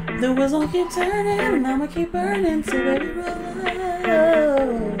 The wheels won't keep turning and I'ma keep burning till baby roll up.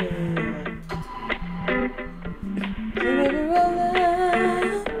 Till baby roll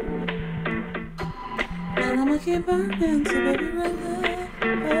up. it burning, so baby roll up.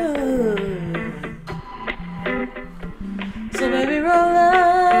 So baby roll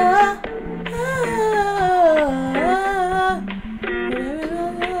up. Baby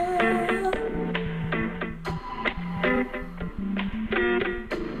roll up.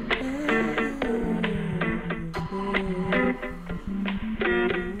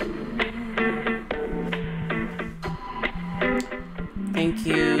 Thank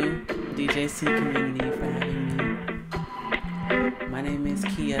you, DJC community, for having me. My name is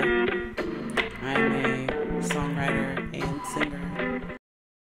KeiyaA. I'm a songwriter and singer.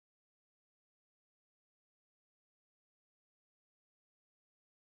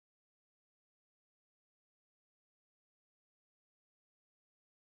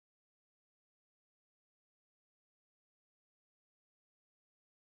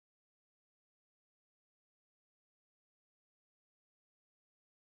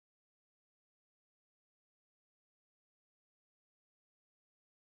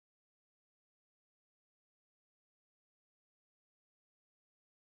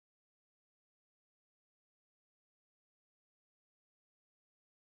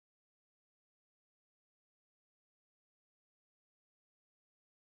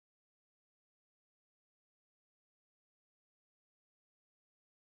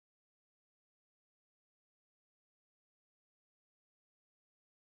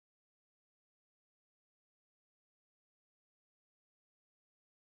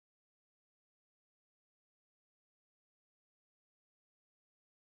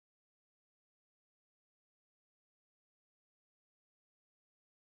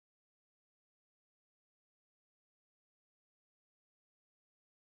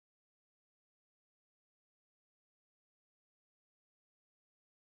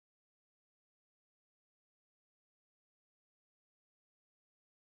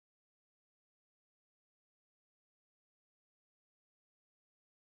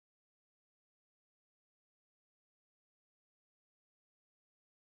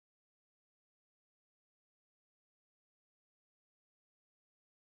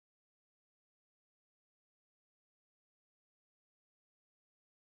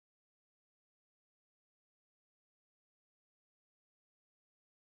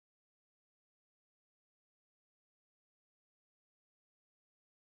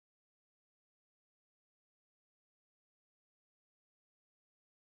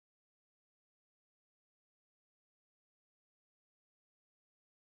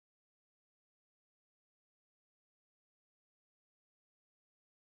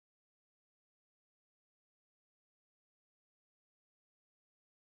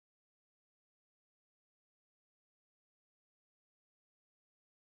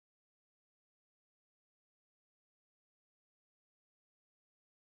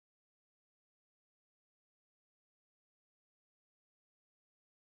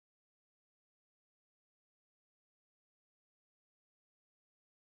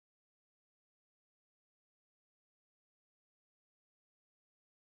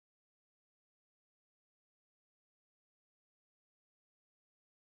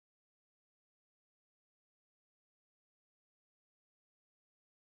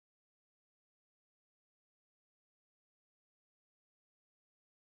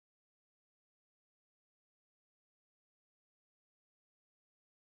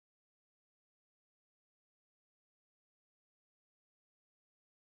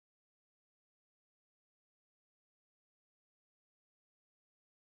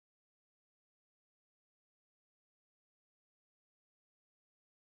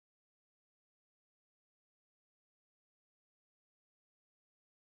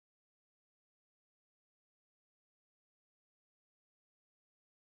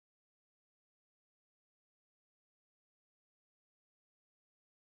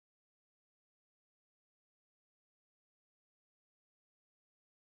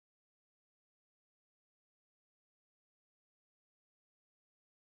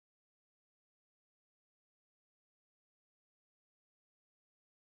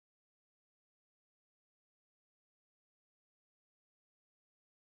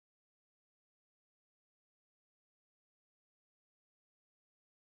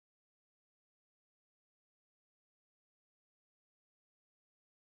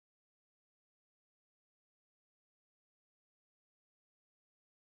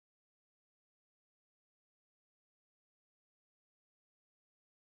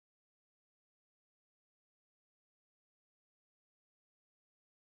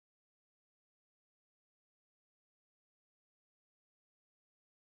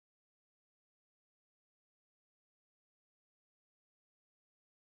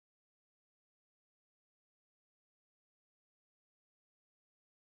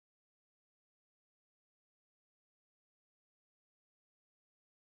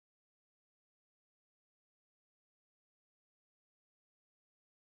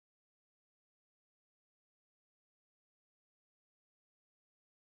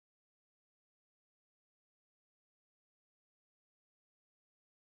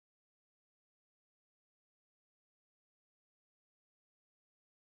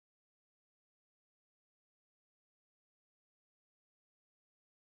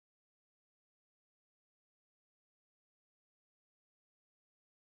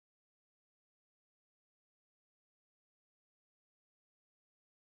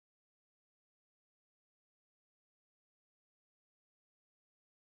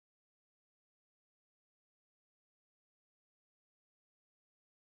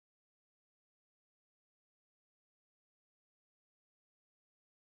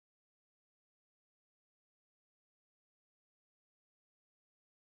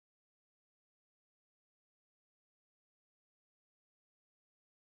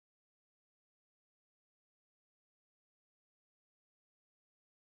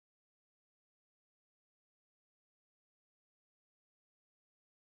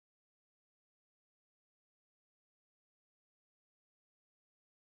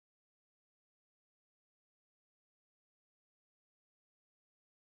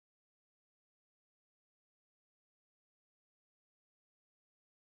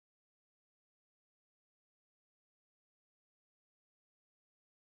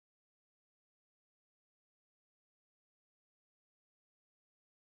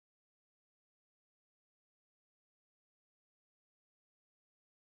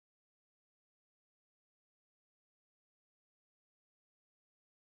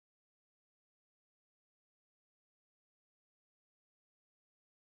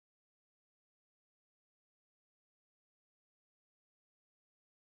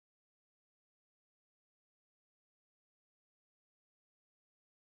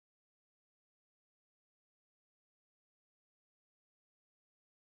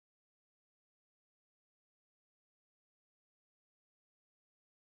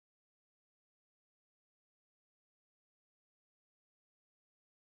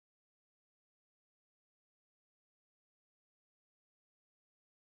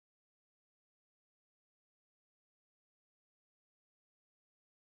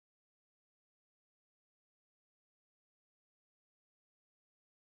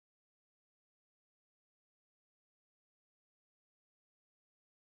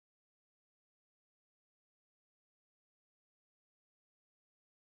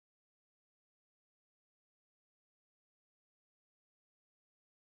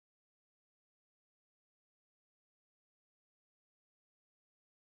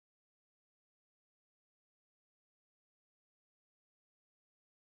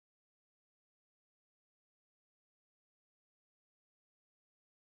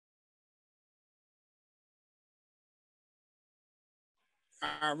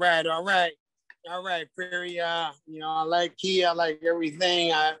 All right, all right. All right, Perry. I like KeiyaA, I like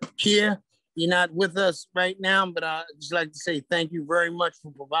everything. KeiyaA, you're not with us right now, but I just like to say thank you very much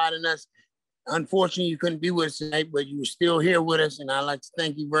for providing us. Unfortunately, you couldn't be with us tonight, but you were still here with us, and I'd like to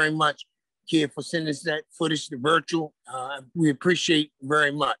thank you very much, KeiyaA, for sending us that footage to virtual. We appreciate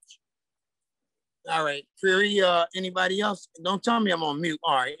very much. All right, Perry, anybody else? Don't tell me I'm on mute.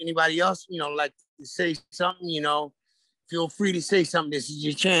 All right, anybody else, like to say something, feel free to say something. This is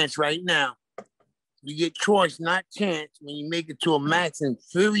your chance right now. You get choice, not chance, when you make it to a Max and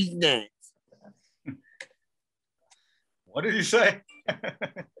Fury's dance. What did you say?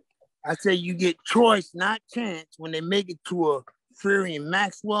 I say you get choice, not chance, when they make it to a Fury and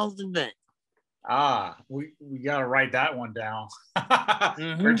Maxwell's event. We got to write that one down.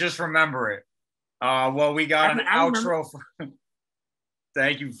 Or just remember it. Well, we got an outro.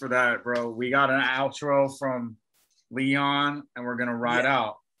 Thank you for that, bro. We got an outro from Leon, and we're going to ride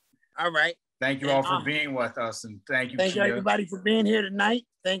out. All right. Thank you all for being with us, and thank you, Thank KeiyaA. everybody for being here tonight.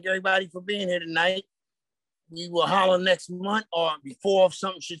 Thank everybody for being here tonight. We will holler next month or before if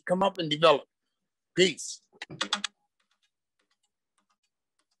something should come up and develop. Peace.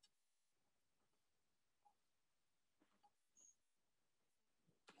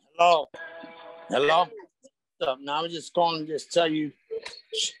 Hello. Hello. What's up? Now I'm just calling to just tell you.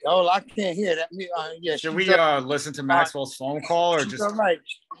 Oh, I can't hear that. Yeah, should we listen to Maxwell's phone call or just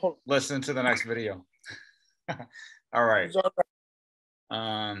listen to the next video? All right.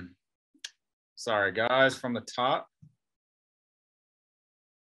 Sorry, guys, from the top.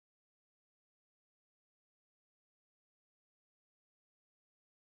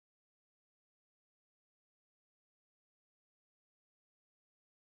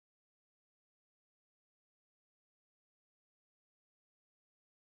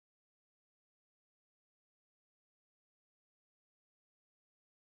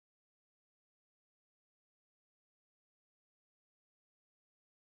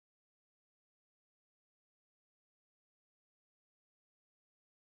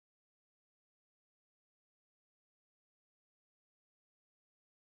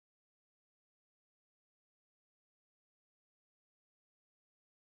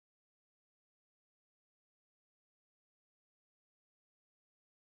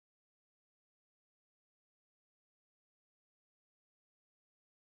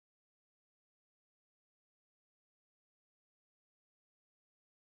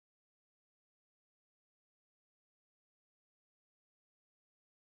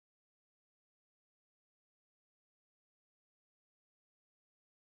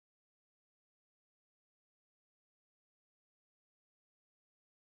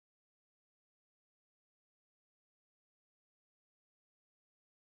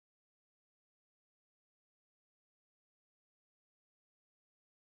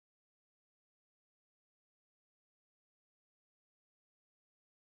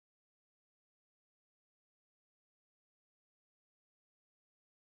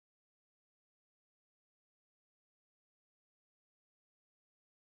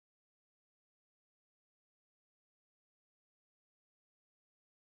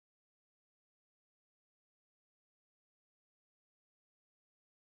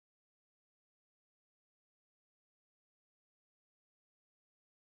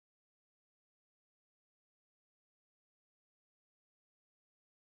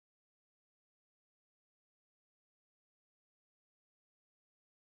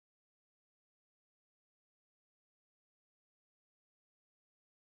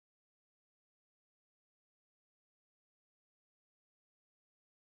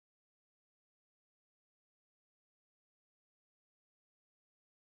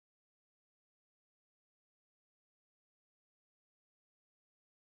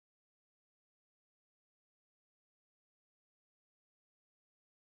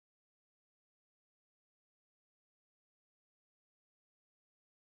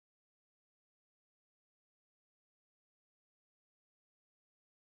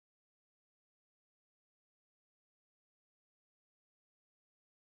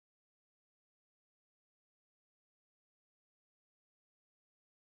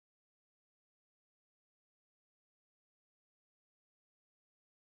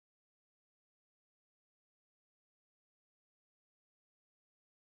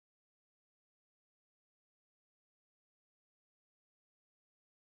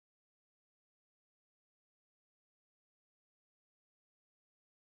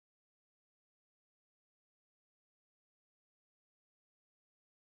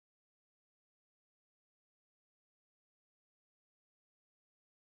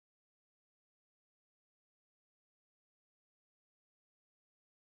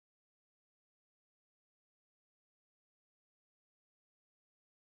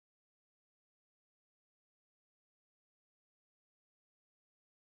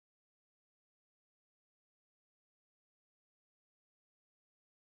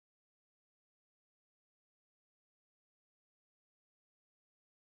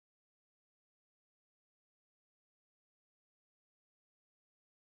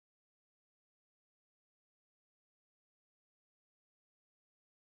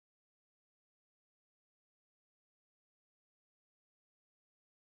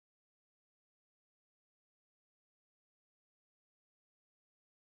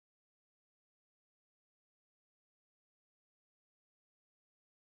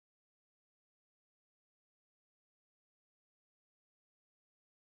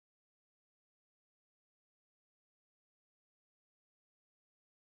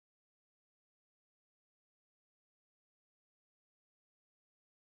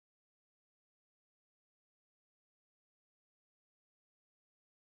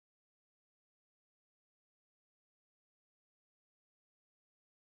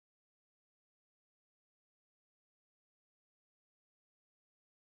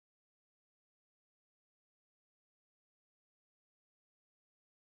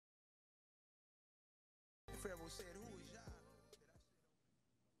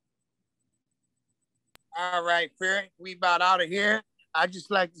 All right, Fury, we about out of here. I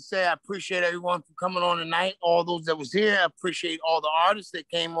just like to say I appreciate everyone for coming on tonight. All those that was here, I appreciate all the artists that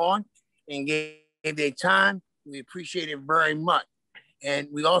came on and gave their time. We appreciate it very much. And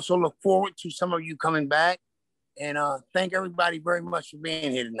we also look forward to some of you coming back. And thank everybody very much for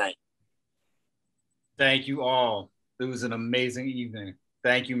being here tonight. Thank you all. It was an amazing evening.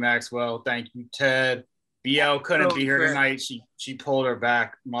 Thank you, Maxwell. Thank you, Ted. BL couldn't be here tonight. She pulled her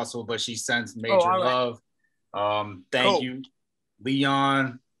back muscle, but she sends major love. Thank you,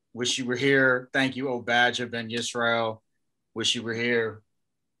 Leon. Wish you were here. Thank you, Obadyah, Ben-Yisrayl. Wish you were here.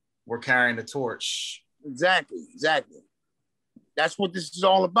 We're carrying the torch. Exactly. That's what this is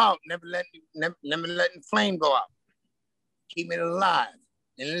all about. Never letting flame go out. Keep it alive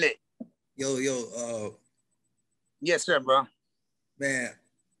and lit. Yo. Yes, sir, bro. Man,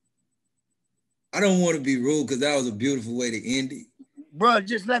 I don't want to be rude because that was a beautiful way to end it. Bro,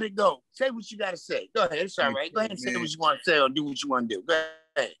 just let it go. Say what you got to say. Go ahead. It's all right. Go ahead and say what you want to say or do what you want to do. Go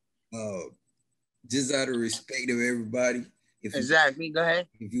ahead. Just out of respect of everybody. Go ahead.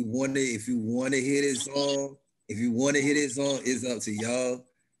 If you want to hear this song, it's up to y'all.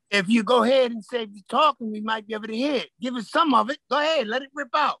 If you go ahead and say if you're talking, we might be able to hear it. Give us some of it. Go ahead. Let it rip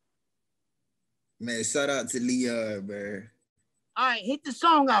out. Man, shout out to Leon, man. All right, hit the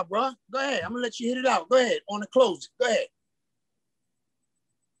song out, bro. Go ahead. I'm going to let you hit it out. Go ahead. On the close. Go ahead.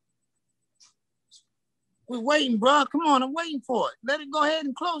 We're waiting, bro. Come on. I'm waiting for it. Let it go ahead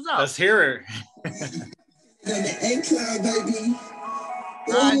and close out. Let's hear it. Baby.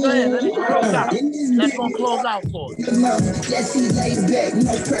 All right, go ahead. Let it close out. That's going to close out for us. That she laid back,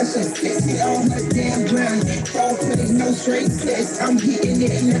 no pressure. Fix it on my damn grind. Don't play, no straight sex. I'm getting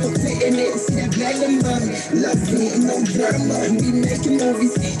it, never quitting it. See that black and money. Love it, no drama. We making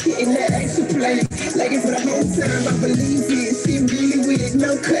movies, hitting that action play. Like it for the whole time, I believe it. She really with it,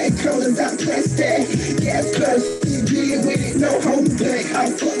 no cut colors. I press that. Gas plus, she really with it, no home play.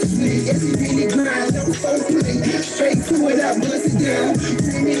 I fuck with it, yeah, she really grind, no phone play. Straight to it, I bust it down.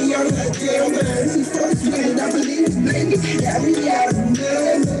 Bring me on like damn man, she fucks with it, I believe it, baby. Got me out of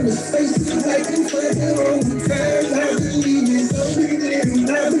mind, on the space, waiting for the wrong time. I believe it, so believe it,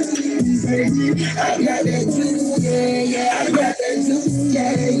 I believe it, baby. I got that juice, yeah, I got that juice,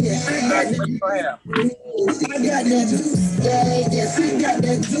 yeah, I got that juice. I got that juice, yeah, she got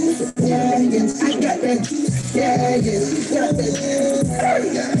that juice, yeah, she got that juice, yeah, she got that juice,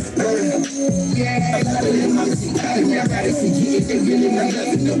 yeah, I got it in my seat, I got it, she get it, really not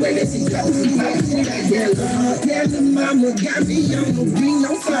loving the way that she goes, yeah, the mama got me on the green,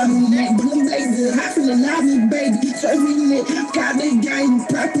 no fun, that blue blazer, I feel alive, baby, trust me, got the game,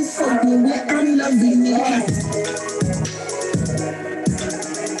 practice something, yeah, I'm loving it.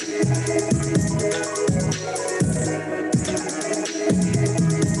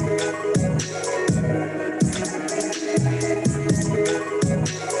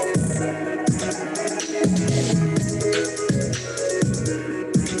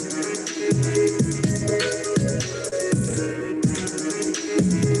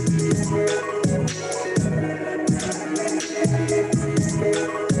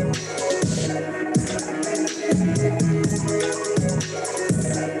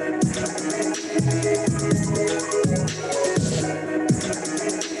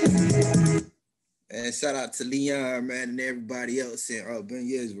 And shout out to Leon, man, and everybody else in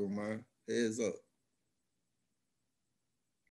Ben-Yisrayl, man. Heads up.